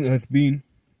 The thing that hath been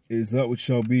is that which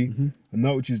shall be, and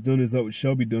that which is done is that which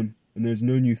shall be done, and there is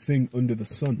no new thing under the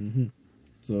sun.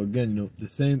 So again, you know, the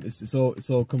same. It's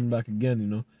all coming back again, you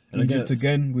know. And Egypt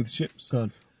again with ships.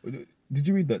 Con. Did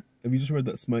you read that? Have you just read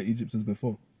that smite Egypt as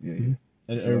before? Yeah.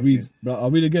 And it reads, bro, I'll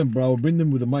read again, bro. I will bring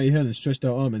them with a mighty hand and stretched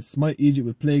out arm and smite Egypt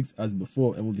with plagues as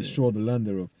before, and will destroy the land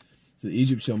thereof. So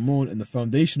Egypt shall mourn, and the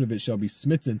foundation of it shall be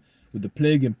smitten with the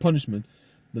plague and punishment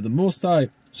that the Most High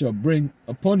shall bring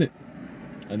upon it.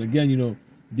 And again, you know,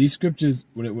 these scriptures,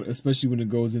 especially when it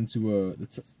goes into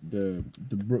the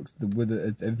brooks, the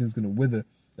wither, everything's going to wither.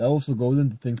 That also goes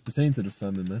into things pertaining to the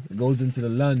famine, man. It goes into the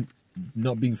land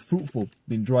not being fruitful,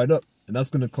 being dried up, and that's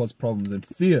going to cause problems and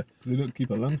fear. Because they don't keep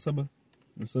a land Sabbath.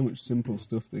 There's so much simple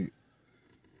stuff they, you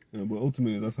know, but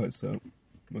ultimately that's how it's set up.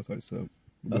 That's how it's set up.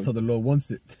 That's how the Lord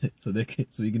wants it, so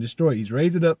he can destroy it. He's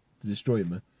raised it up to destroy it,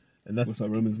 man. And that's what's that?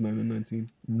 Romans 9 and 19.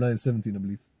 9 and 17, I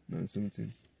believe. 9 and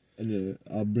 17. And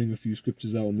I'll bring a few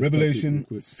scriptures out on this Revelation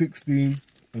 16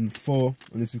 and 4,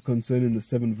 and this is concerning the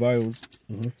 7 vials.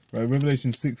 Right,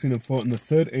 Revelation 16 and 4, and the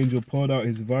third angel poured out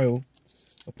his vial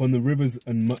upon the rivers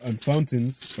and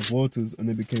fountains of waters, and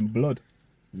they became blood.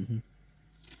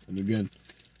 And again,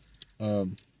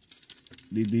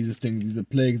 these are things, these are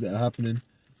plagues that are happening,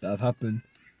 that have happened,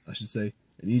 I should say,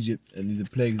 in Egypt, and these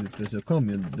are plagues that are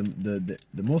coming.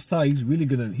 The Most High,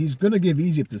 he's gonna give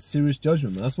Egypt a serious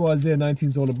judgment, man. That's what Isaiah 19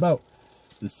 is all about.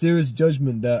 The serious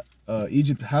judgment that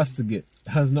Egypt has to get,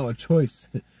 has not a choice.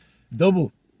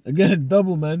 Double, again,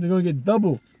 double, man. They're gonna get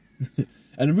double.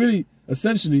 And really,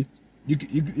 essentially, you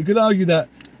could argue that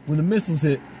when the missiles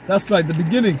hit, that's like the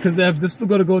beginning, because they've still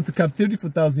got to go into captivity for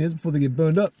 1,000 years before they get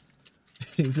burned up.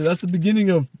 So that's the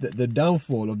beginning of the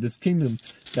downfall of this kingdom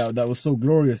that was so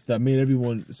glorious, that made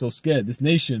everyone so scared. This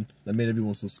nation that made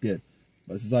everyone so scared.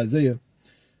 But this is Isaiah, I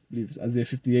believe it's Isaiah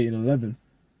 58 and 11.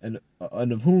 And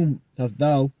of whom hast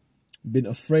thou been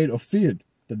afraid or feared,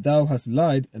 that thou hast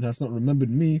lied and hast not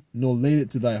remembered me, nor laid it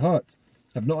to thy heart?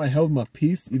 Have not I held my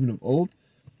peace even of old,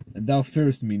 and thou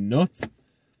fearest me not?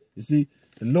 You see,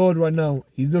 the Lord right now,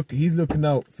 he's looking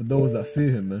out for those that fear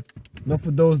him, man. Not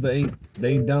for those that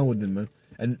ain't down with him, man.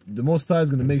 And the Most High is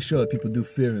going to make sure that people do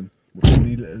fear him.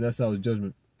 That's our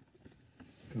judgment.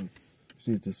 Cool. Just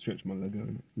need to stretch my leg out.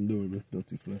 Do it, bro.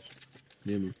 Dirty flesh.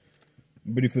 Yeah, bro.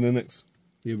 Ready for the next?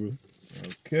 Yeah, bro.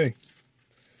 Okay.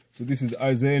 So this is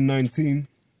Isaiah 19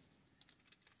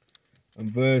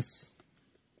 and verse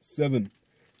 7.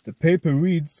 The paper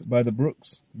reads by the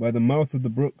brooks, by the mouth of the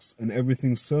brooks, and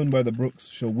everything sown by the brooks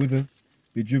shall wither,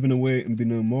 be driven away, and be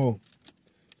no more.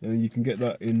 And you can get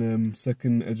that in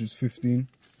 2nd Ezra 15,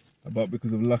 about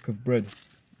because of lack of bread.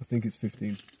 I think it's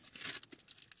 15.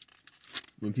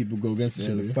 When people go against each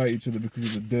other, they fight each other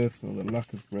because of the dearth or the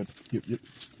lack of bread. Yep.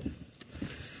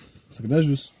 2nd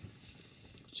Ezra,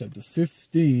 chapter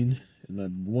 15, and I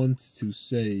want to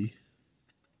say,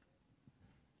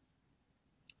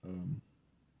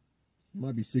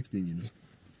 might be 16, you know.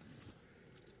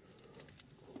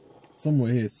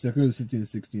 Somewhere here, 2nd Ezra 15 and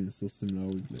 16 is so similar. I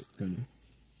always like kind of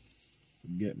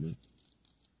forget, man.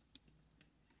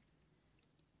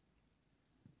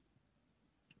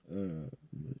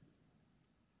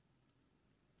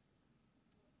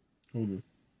 Hold on,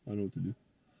 I know what to do.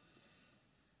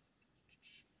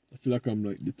 I feel like I'm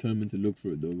like determined to look for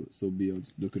it though, but so be. I'll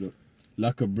just look it up.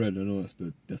 Lack of bread. I know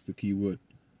that's the key word.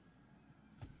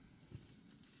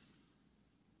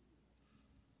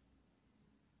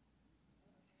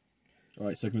 All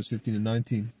right, 2nd Ezra 15 and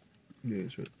 19. Yeah,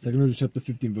 that's right. 2nd Ezra chapter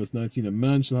 15 verse 19. A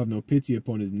man shall have no pity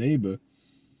upon his neighbor.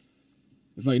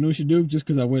 In fact, you know what you should do? Just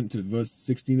because I went to verse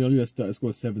 16 earlier, let's go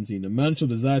to 17. A man shall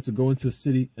desire to go into a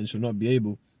city and shall not be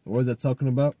able. What is that talking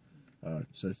about? It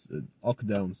says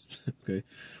Downs. Okay.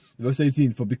 Verse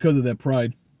 18. For because of their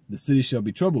pride, the city shall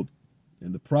be troubled.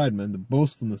 And the pride, man, the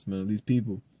boastfulness, man, of these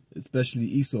people, especially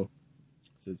Esau. It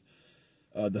says,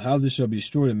 the houses shall be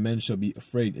destroyed and men shall be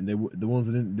afraid. And the ones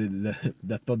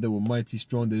that thought they were mighty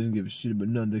strong, they didn't give a shit about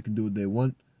none, they can do what they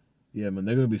want. Yeah, man,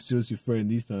 they're going to be seriously afraid in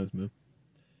these times, man.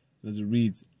 As it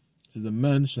reads, it says, a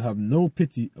man shall have no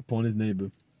pity upon his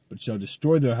neighbor, but shall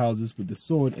destroy their houses with the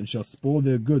sword, and shall spoil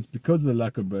their goods because of the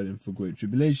lack of bread and for great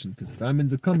tribulation. Because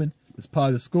famines are coming, as part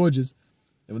of the scourges,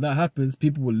 and when that happens,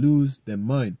 people will lose their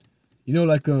mind. You know,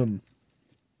 like I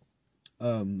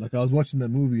was watching that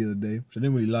movie the other day, which I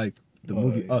didn't really like, the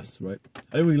movie Us, right? I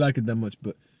didn't really like it that much,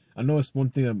 but I know it's one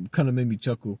thing that kind of made me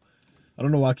chuckle. I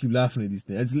don't know why I keep laughing at these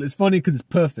things. It's funny because it's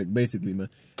perfect, basically, man.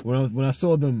 When I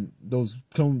saw those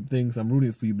clone things, I'm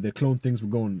rooting for you, but their clone things were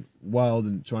going wild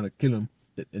and trying to kill them,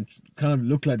 and kind of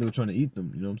looked like they were trying to eat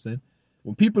them. You know what I'm saying?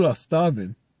 When people are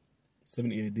starving,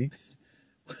 70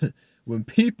 AD. When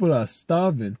people are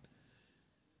starving,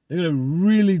 they're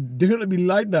gonna be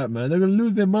like that, man. They're gonna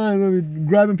lose their mind. They're gonna be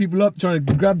grabbing people up, trying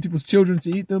to grab people's children to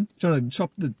eat them, trying to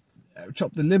chop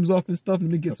the limbs off and stuff,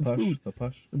 and then get some food.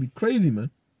 It'll be crazy,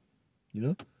 man. You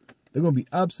know, they're gonna be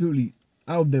absolutely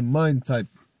out of their mind type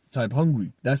type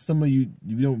hungry. That's some of you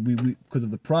don't we because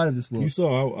of the pride of this world. You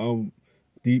saw how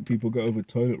deep people got over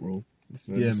toilet roll.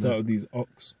 Man. You started these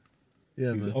ox.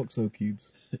 Yeah, these man. OXO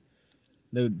cubes.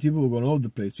 People were going all over the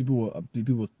place.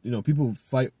 People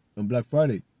fight on Black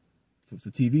Friday for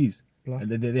TVs. And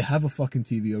they have a fucking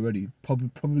TV already.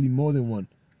 Probably more than one.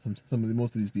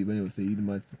 Most of these people, anyway, they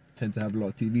might tend to have a lot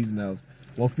of TVs in the house.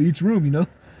 One for each room, you know?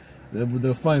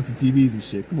 They're fighting for TVs and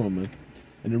shit. Come on, man.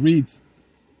 And it reads,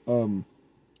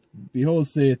 Behold,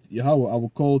 saith Yahawah, I will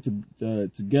call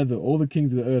together all the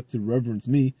kings of the earth to reverence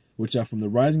me, which are from the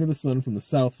rising of the sun, from the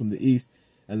south, from the east,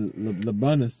 and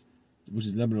Lebanus, which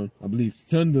is Lebanon, I believe, to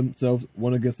turn themselves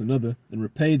one against another, and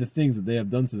repay the things that they have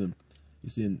done to them. You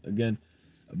see, and again,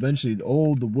 eventually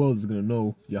all the world is going to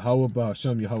know Yahawah,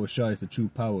 bahasham, Yahawashi is the true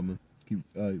power, man. You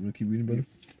want to keep reading, brother?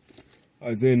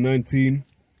 Isaiah 19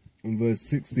 and verse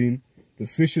 16. The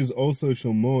fishers also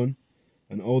shall mourn,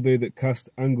 and all they that cast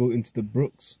angle into the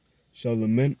brooks shall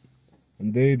lament,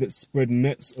 and they that spread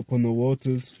nets upon the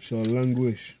waters shall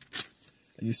languish.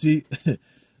 And you see,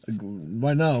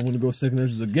 right now I'm going to go second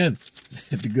Ezra again,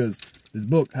 because this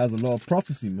book has a lot of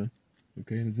prophecy, man.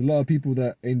 Okay, there's a lot of people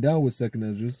that ain't down with second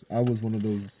Ezra. I was one of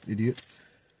those idiots.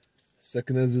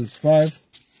 Second Ezra 5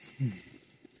 and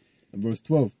verse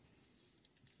 12.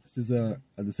 It says, at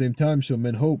the same time shall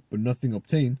men hope, but nothing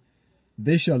obtain.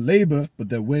 They shall labor, but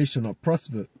their way shall not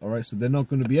prosper. Alright, so they're not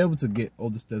going to be able to get all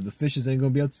this. The fishers ain't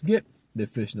going to be able to get their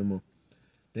fish no more.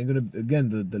 They're going to, again,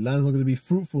 the land's not going to be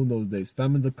fruitful in those days.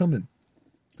 Famines are coming.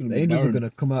 The angels are going to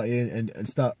come out here and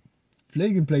start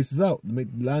plaguing places out. The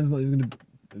land's not even going to,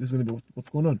 it's going to be, what's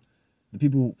going on?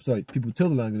 People till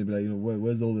the land are going to be like,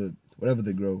 where's all the, whatever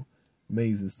they grow,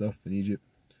 maize and stuff in Egypt.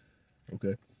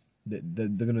 Okay. They're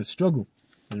going to struggle.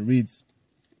 And it reads,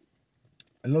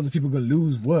 and lots of people are going to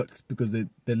lose work because their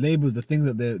labors, the things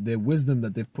that their wisdom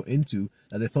that they've put into,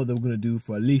 that they thought they were going to do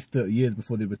for at least 30 years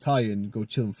before they retire and go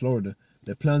chill in Florida.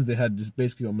 Their plans they had just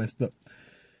basically got messed up.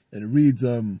 And it reads,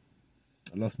 I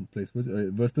lost my place.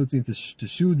 Verse 13, to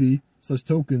shew thee such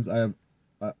tokens I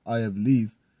have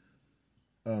leave.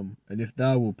 And if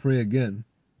thou wilt pray again,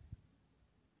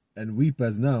 and weep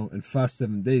as now, and fast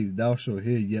 7 days, thou shalt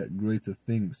hear yet greater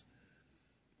things.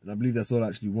 And I believe that's all I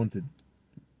actually wanted.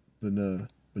 But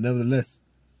nevertheless,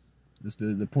 just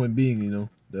the point being,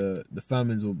 the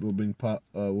famines will bring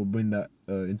that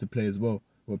into play as well,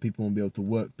 where people won't be able to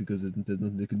work because there's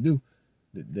nothing they can do.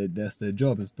 That's their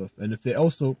job and stuff. And if they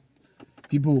also,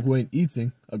 people who ain't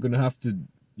eating are gonna have to,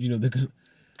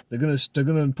 they're gonna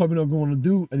probably not gonna want to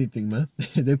do anything, man.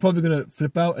 They're probably gonna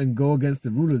flip out and go against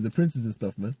the rulers, the princes and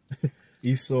stuff, man.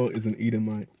 Esau is an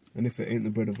Edomite, and if it ain't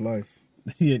the bread of life,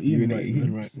 he ain't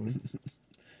eating right, man.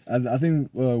 I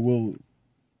think we'll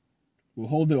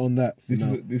hold it on that.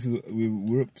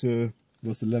 We're up to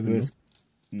verse 11.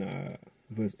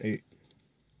 Verse 8.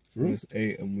 Really? Verse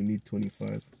 8, and we need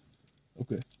 25.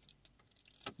 Okay.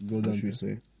 Go down. What should we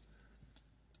say?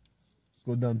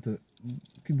 Go down to.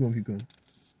 Keep going.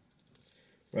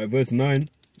 Right, verse 9.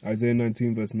 Isaiah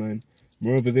 19, verse 9.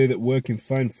 Moreover, they that work in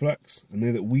fine flax, and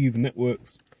they that weave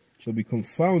networks, shall be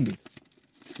confounded.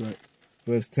 Right.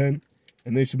 Verse 10.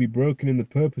 And they shall be broken in the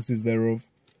purposes thereof.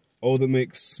 All that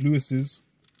make sluices.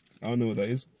 I don't know what that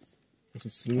is. What's a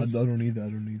sluice? I don't either. I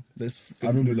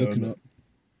remember looking up.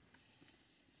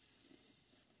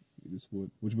 This word.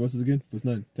 Which verses again? Verse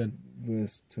 9, 10.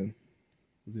 Verse 10.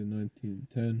 Isaiah 19,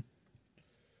 10.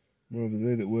 Moreover,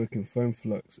 they that work in fine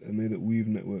flax, and they that weave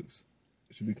networks,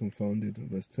 shall be confounded.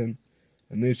 Verse 10.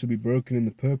 And they shall be broken in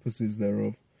the purposes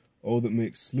thereof. All that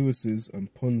make sluices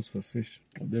and ponds for fish.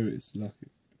 Oh, there it is.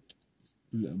 Lucky.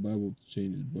 Bible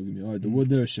change is bugging me. Alright, the word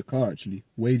there is shakar actually.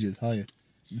 Wages higher.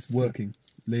 It's working.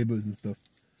 Labors and stuff.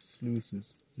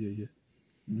 Sluices. Yeah.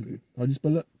 Okay. How do you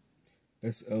spell that?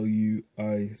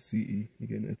 Sluice. You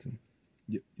getting it?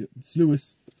 Yep.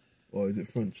 Sluice. Or is it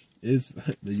French? It is.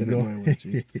 There you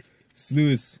go.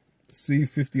 Sluice.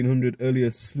 C1500 earlier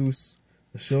sluice.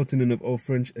 A shortening of Old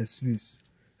French sluice.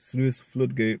 Sluice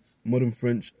floodgate. Modern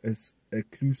French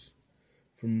écluse.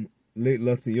 From late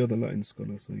Latin, you're the Latin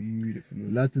scholar, so you read it from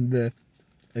there. Latin there,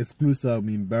 exclusa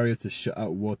mean barrier to shut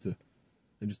out water.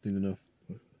 Interesting enough.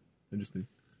 Interesting.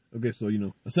 Okay, so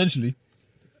essentially,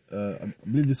 I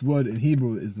believe this word in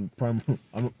Hebrew is the primary.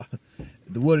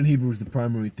 The word in Hebrew is the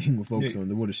primary thing we're focused on.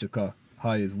 The word is shakar,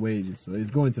 high is wages, so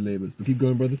it's going to labors. But keep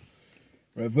going, brother.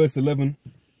 Right, verse 11.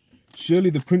 Surely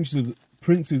the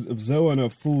princes of Zoan are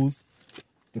fools.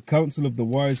 The counsel of the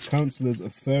wise counselors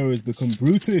of Pharaoh is become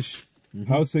brutish.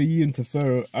 How say ye unto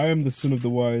Pharaoh, I am the son of the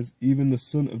wise, even the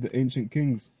son of the ancient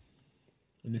kings.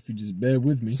 And if you just bear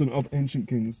with me, son of ancient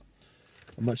kings.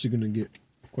 I'm actually going to get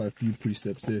quite a few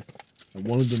precepts here. And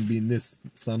one of them being this,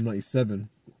 Psalm 97,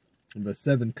 in verse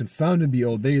 7, confounded be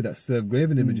all they that serve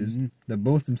graven images, that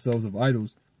boast themselves of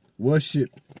idols, worship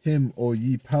him, all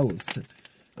ye powers.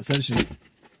 Essentially,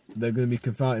 they're going to be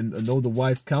confounded, and all the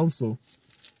wise counsel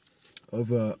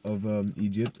of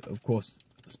Egypt, of course,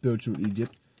 spiritual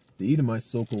Egypt, the Edomites,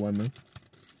 so-called white man,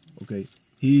 okay,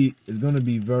 he is going to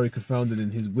be very confounded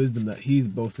in his wisdom that he's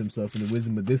boasts himself in the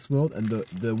wisdom of this world, and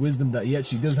the wisdom that he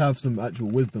actually does have some actual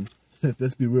wisdom.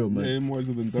 Let's be real, man. Yeah, him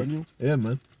wiser than Daniel. Yeah,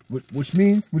 man. Which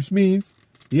means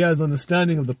he has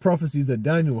understanding of the prophecies that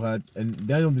Daniel had, and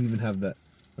Daniel didn't even have that.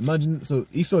 Imagine, so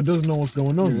Esau does know what's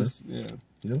going on, Yes, man. yeah.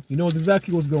 You know, he knows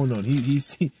exactly what's going on. He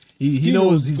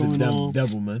knows he's the damn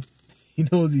devil, man. He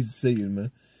knows he's Satan,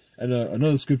 man. And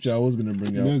another scripture I was gonna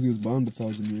bring out. He knows he was bound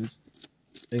 1,000 years.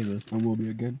 Hey, man. And will be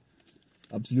again.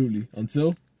 Absolutely.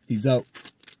 Until he's out.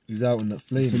 He's out in that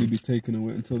flame. Until he be taken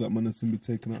away. Until that man has sin be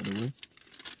taken out of the way.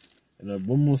 And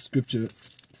one more scripture.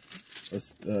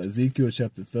 Ezekiel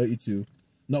chapter 32.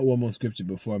 Not one more scripture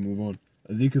before I move on.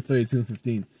 Ezekiel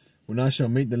 32:15. When I shall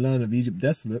make the land of Egypt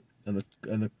desolate, and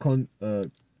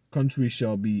the country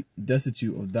shall be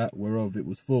destitute of that whereof it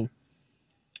was full.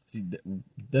 See,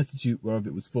 destitute whereof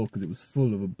it was full, because it was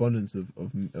full of abundance of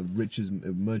riches,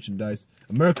 of merchandise.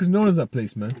 America's known as that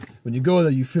place, man. When you go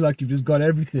there, you feel like you've just got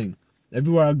everything.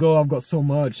 Everywhere I go, I've got so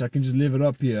much. I can just live it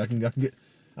up here. I can go to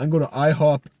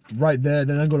IHOP right there.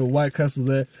 Then I go to White Castle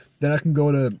there. Then I can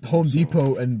go to Home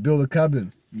Depot and build a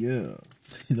cabin. Yeah.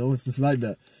 You know, it's just like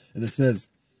that. And it says,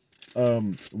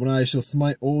 when I shall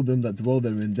smite all them that dwell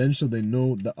therein, then shall they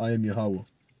know that I am Yahawah.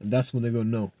 And that's when they're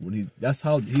going to know. That's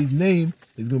how his name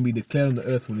is going to be declared on the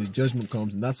earth when his judgment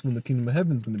comes. And that's when the kingdom of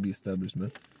heaven is going to be established,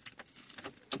 man.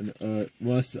 And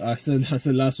well, I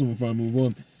said last one before I move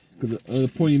on. Because the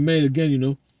point you made, again, you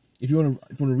know, if you want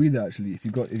to read that, actually, if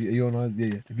you're on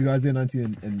Isaiah, if you got Isaiah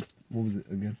 19 and what was it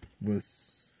again?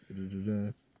 Verse,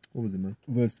 what was it, man?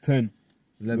 Verse 10.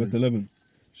 11. Verse 11.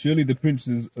 Surely the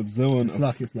princes of Zoan. It's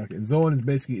like and Zoan is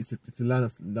basically it's a land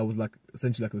that was like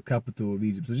essentially like the capital of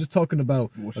Egypt. So just talking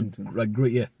about Washington, like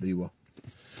great. Yeah, there you are.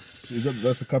 So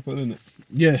that's the capital, isn't it?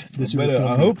 Yeah,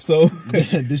 I hope so.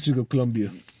 Yeah, District of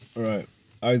Columbia. All right,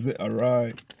 Isaiah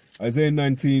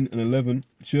 19 and 11.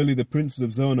 Surely the princes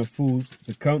of Zoan are fools.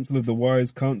 The counsel of the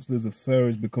wise counselors of Pharaoh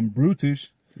has become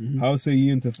brutish. How say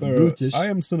ye unto Pharaoh, brutish. I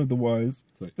am son of the wise,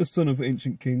 the son of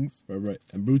ancient kings. Right.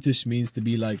 And brutish means to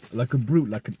be like a brute,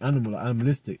 like an animal, like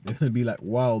animalistic. They're gonna be like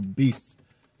wild beasts.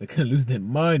 They're gonna lose their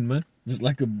mind, man. Just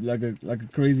like a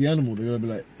crazy animal. They're gonna be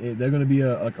like they're gonna be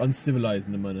like uncivilized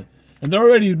in a manner. And they're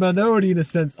already in a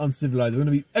sense uncivilized. They're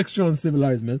gonna be extra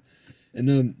uncivilized, man.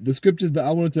 And the scriptures that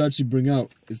I wanted to actually bring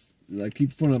out is like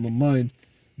keep front of my mind.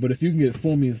 But if you can get it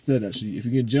for me instead, actually, if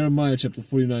you get Jeremiah chapter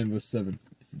 49 verse 7.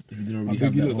 If you didn't already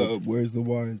have you looked that up. Where's the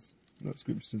wise? That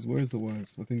scripture says, "Where's the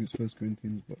wise?" I think it's 1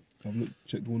 Corinthians, but I've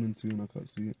checked 1 and 2 and I can't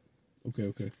see it.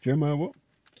 Okay. Jeremiah what?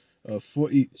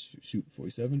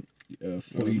 47.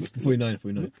 49.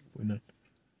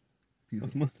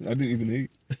 That's mad. I didn't even hear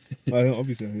you.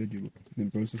 Obviously I heard you, but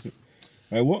didn't process it.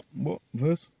 What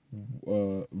verse?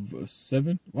 Verse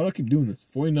 7. Why do I keep doing this?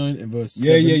 49 and verse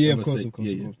 7. Yeah. Of course.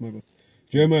 My bad.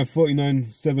 Jeremiah 49,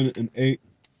 7 and 8.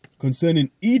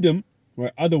 Concerning Edom.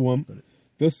 Right, Adawam,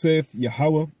 thus saith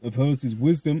Yahawah of hosts, his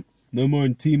wisdom no more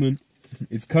in Teman,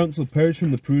 his counsel perished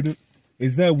from the prudent.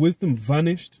 Is their wisdom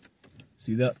vanished?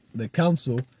 See that the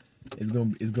counsel is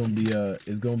going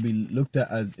to be looked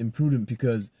at as imprudent,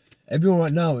 because everyone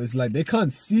right now is like they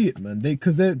can't see it, man.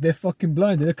 Because they're fucking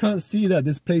blind. They can't see that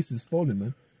this place is falling,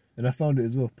 man. And I found it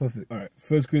as well. Perfect. All right,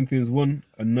 1 Corinthians 1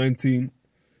 and 19.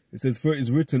 It says, "For it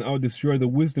is written, I will destroy the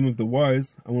wisdom of the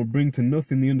wise, and will bring to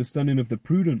nothing the understanding of the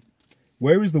prudent.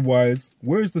 Where is the wise?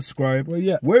 Where is the scribe?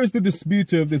 Where is the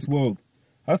disputer of this world?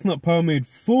 Hath not power made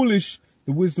foolish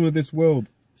the wisdom of this world?"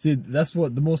 See, that's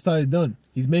what the Most High has done.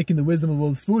 He's making the wisdom of the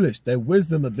world foolish. Their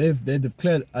wisdom that they've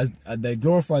declared as they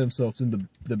glorify themselves in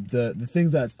the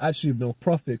things that's actually of no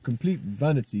profit, complete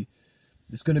vanity.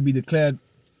 It's going to be declared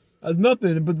as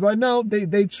nothing. But right now,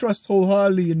 they trust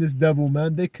wholeheartedly in this devil,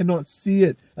 man. They cannot see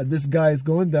it, that this guy is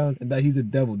going down and that he's a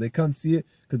devil. They can't see it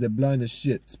because they're blind as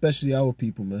shit, especially our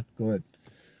people, man. Go ahead.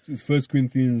 This is 1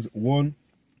 Corinthians 1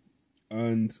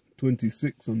 and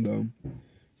 26 on down.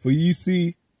 For you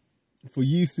see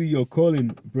your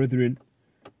calling, brethren,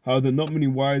 how that not many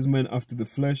wise men after the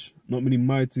flesh, not many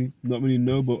mighty, not many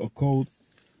noble or called,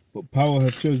 but power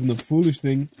hath chosen the foolish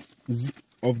things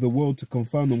of the world to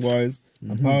confound the wise,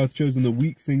 and power hath chosen the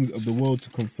weak things of the world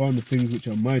to confound the things which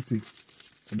are mighty.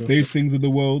 And base things of the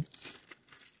world,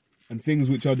 and things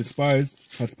which are despised,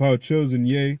 hath power chosen,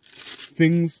 yea,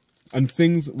 things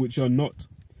which are not,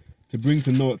 to bring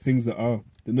to naught things that are,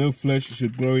 that no flesh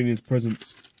should glory in his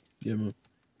presence. Yeah, man.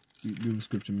 Beautiful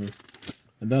scripture, man.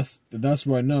 And that's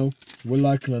right now. We're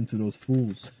likened unto those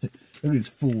fools. Look at these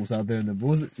fools out there in the.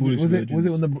 Was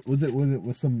it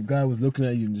when some guy was looking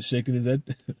at you and just shaking his head?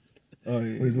 Oh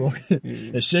yeah. When he's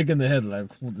walking, they're shaking their head like,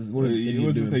 what is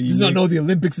idiot doing? Say, Does not know the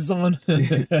Olympics is on?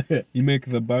 You make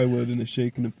the byword in a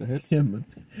shaking of the head. Yeah, man.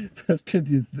 1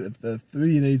 Corinthians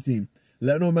 3:18.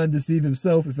 Let no man deceive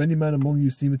himself. If any man among you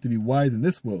seemeth to be wise in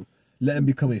this world, let him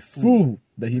become a fool,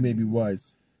 that he may be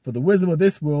wise. For the wisdom of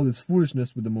this world is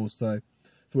foolishness with the Most High.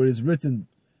 For it is written,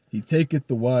 He taketh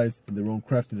the wise in their own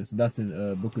craftiness. And that's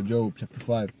in Book of Job, chapter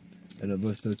 5, and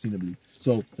verse 13, I believe.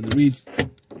 So, as it reads,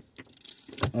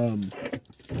 oh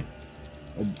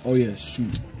yeah,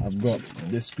 shoot, I've got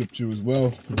this scripture as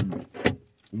well.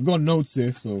 We've got notes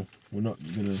here, so we're not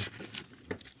gonna.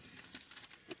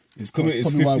 It's coming. It's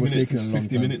 50 minutes. It's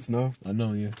 50 minutes now. I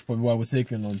know, yeah. It's probably why we're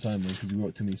taking a long time, man, because we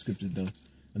wrote too many scriptures down,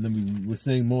 and then we're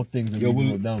saying more things than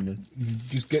we wrote down, man.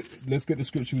 Let's get the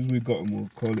scriptures we've got, and we'll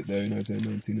call it there in Isaiah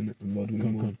 19, and Lord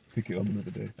willing, we'll pick it up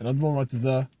another day. And Admon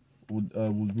Ratazar,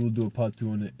 we'll do a part 2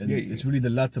 on it, and it's really the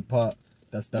latter part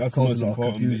that's causing our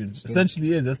confusion.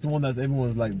 Essentially, that's the one that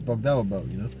everyone's like bugged out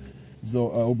about, you know.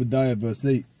 So Obadiah verse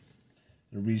 8, it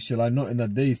reads, Shall I not in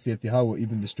that day, saith Yahawah,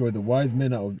 even destroy the wise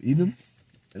men out of Edom,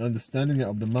 and understanding out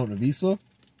of the mount of Esau,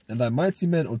 and thy mighty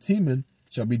men, O Teman,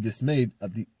 shall be dismayed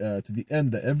at the to the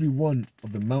end that every one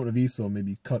of the mount of Esau may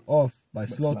be cut off by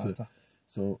slaughter.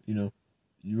 So you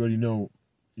already know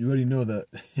that.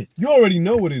 You already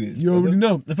know what it is. You already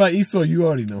know. In fact, Esau, you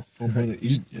already know. Oh, brother,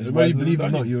 whether you believe it or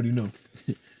not, you already know.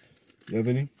 You have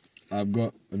any? I've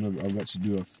got to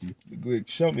do a few. Great,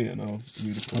 shout me and I'll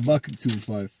read it. Habakkuk 2 and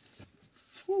 5.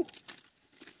 Whew.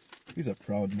 He's a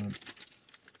proud man.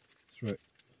 That's right.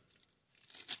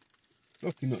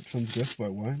 Doth he not transgress by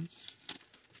wine?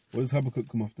 What does Habakkuk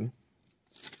come after?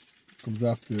 Comes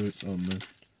after. Oh man.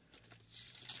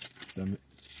 Damn it.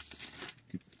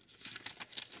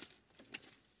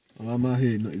 I'm out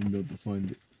here not even able to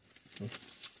find it. So.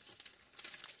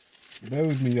 Bear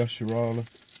with me, Yasharala.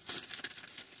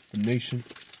 The nation.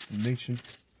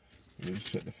 Let's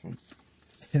check the front.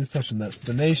 Let's touch on that.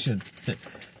 So the nation.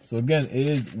 So again,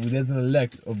 there's an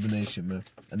elect of the nation, man.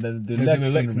 And then the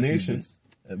elect nation,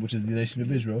 which is the nation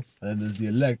of Israel. And then there's the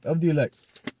elect of the elect.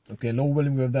 Okay, Lord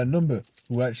willing, we have that number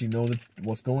who actually know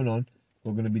what's going on, who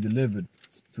are going to be delivered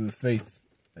through the faith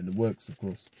and the works, of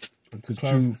course. Because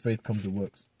true faith comes with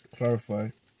works. Clarify,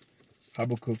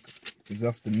 Habakkuk is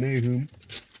after Nahum,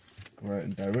 right,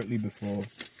 and directly before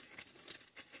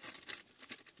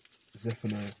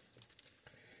Zephaniah.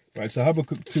 Right, so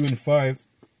Habakkuk 2 and 5,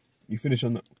 you finish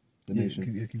on that, the nation.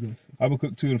 Keep going.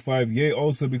 Habakkuk 2 and 5, yea,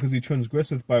 also because he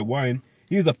transgresseth by wine,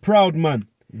 he is a proud man,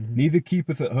 neither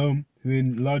keepeth at home, who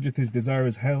enlargeth his desire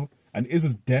as hell, and is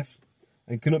as death,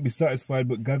 and cannot be satisfied,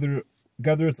 but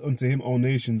gathereth unto him all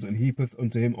nations, and heapeth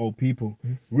unto him all people.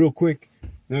 Real quick,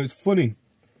 now it's funny,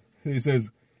 he says,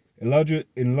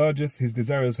 enlargeth his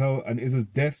desire as hell, and is as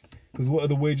death, because what are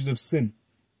the wages of sin?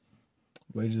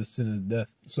 Wages of sin is death.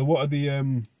 So what are the,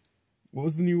 what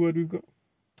was the new word we've got?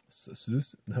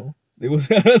 Solution? No. It was,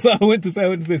 that's what I went to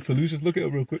say solutions. Look it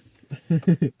up real quick.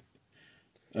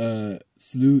 So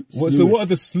what are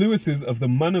the sluices of the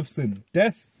man of sin?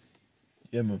 Death.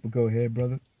 Yeah, man. We'll go here,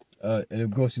 brother. And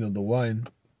of course, the wine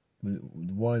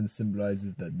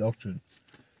symbolizes that doctrine.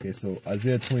 Okay, so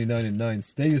Isaiah 29 and 9,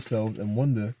 stay yourselves and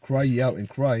wonder, cry ye out and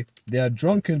cry. They are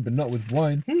drunken, but not with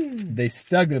wine. They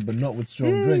stagger, but not with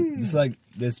strong drink. Just like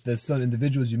there's some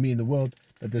individuals you meet in the world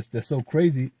that they're so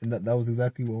crazy, and that was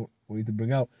exactly what we need to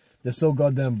bring out. They're so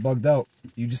goddamn bugged out.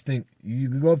 You just think, you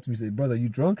could go up to me and say, brother, you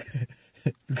drunk?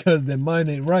 Because their mind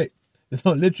ain't right. They're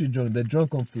not literally drunk. They're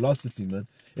drunk on philosophy, man.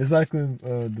 It's like when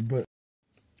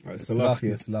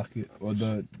Salakia, or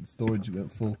the storage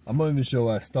went full. I'm not even sure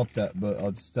why I stopped that, but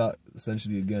I'll start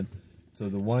essentially again. So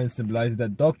the wine symbolizes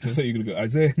that doctrine. I thought you were gonna go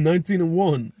Isaiah 19 and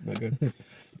 1. Okay.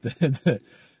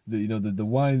 the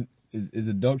wine is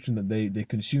a doctrine that they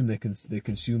consume. They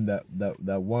consume that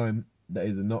wine that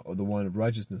is not the wine of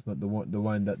righteousness, not the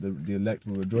wine that the elect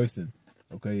will rejoice in.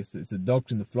 Okay, it's a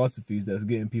doctrine of philosophies that's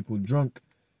getting people drunk.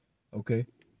 Okay,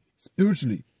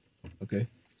 spiritually. Okay,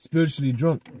 spiritually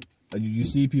drunk. And you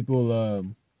see people.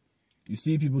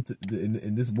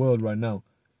 In this world right now.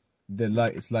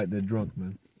 It's like they're drunk,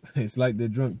 man. It's like they're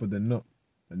drunk, but they're not.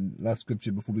 And last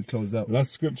scripture before we close out.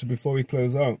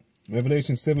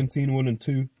 Revelation 17, 1 and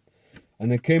 2.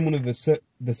 And there came one of the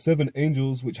 7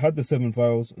 angels which had the 7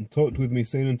 vials, and talked with me,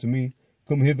 saying unto me,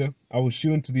 Come hither, I will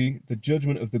shew unto thee the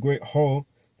judgment of the great whore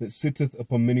that sitteth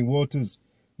upon many waters,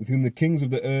 with whom the kings of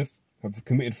the earth have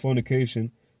committed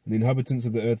fornication, and the inhabitants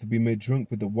of the earth have been made drunk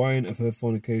with the wine of her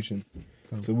fornication.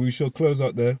 So we shall close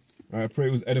out there. I pray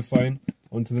it was edifying.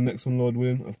 On to the next one, Lord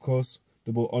willing. Of course,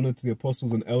 double honor to the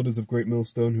apostles and elders of Great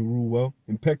Millstone who rule well,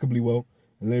 impeccably well,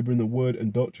 and labour in the word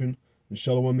and doctrine. And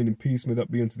shalom and peace may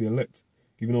that be unto the elect.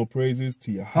 Giving all praises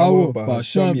to Yahawah,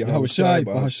 bahasham, Yahawashi,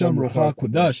 bahasham, Ruach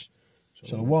HaKodesh.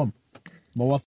 Shalom.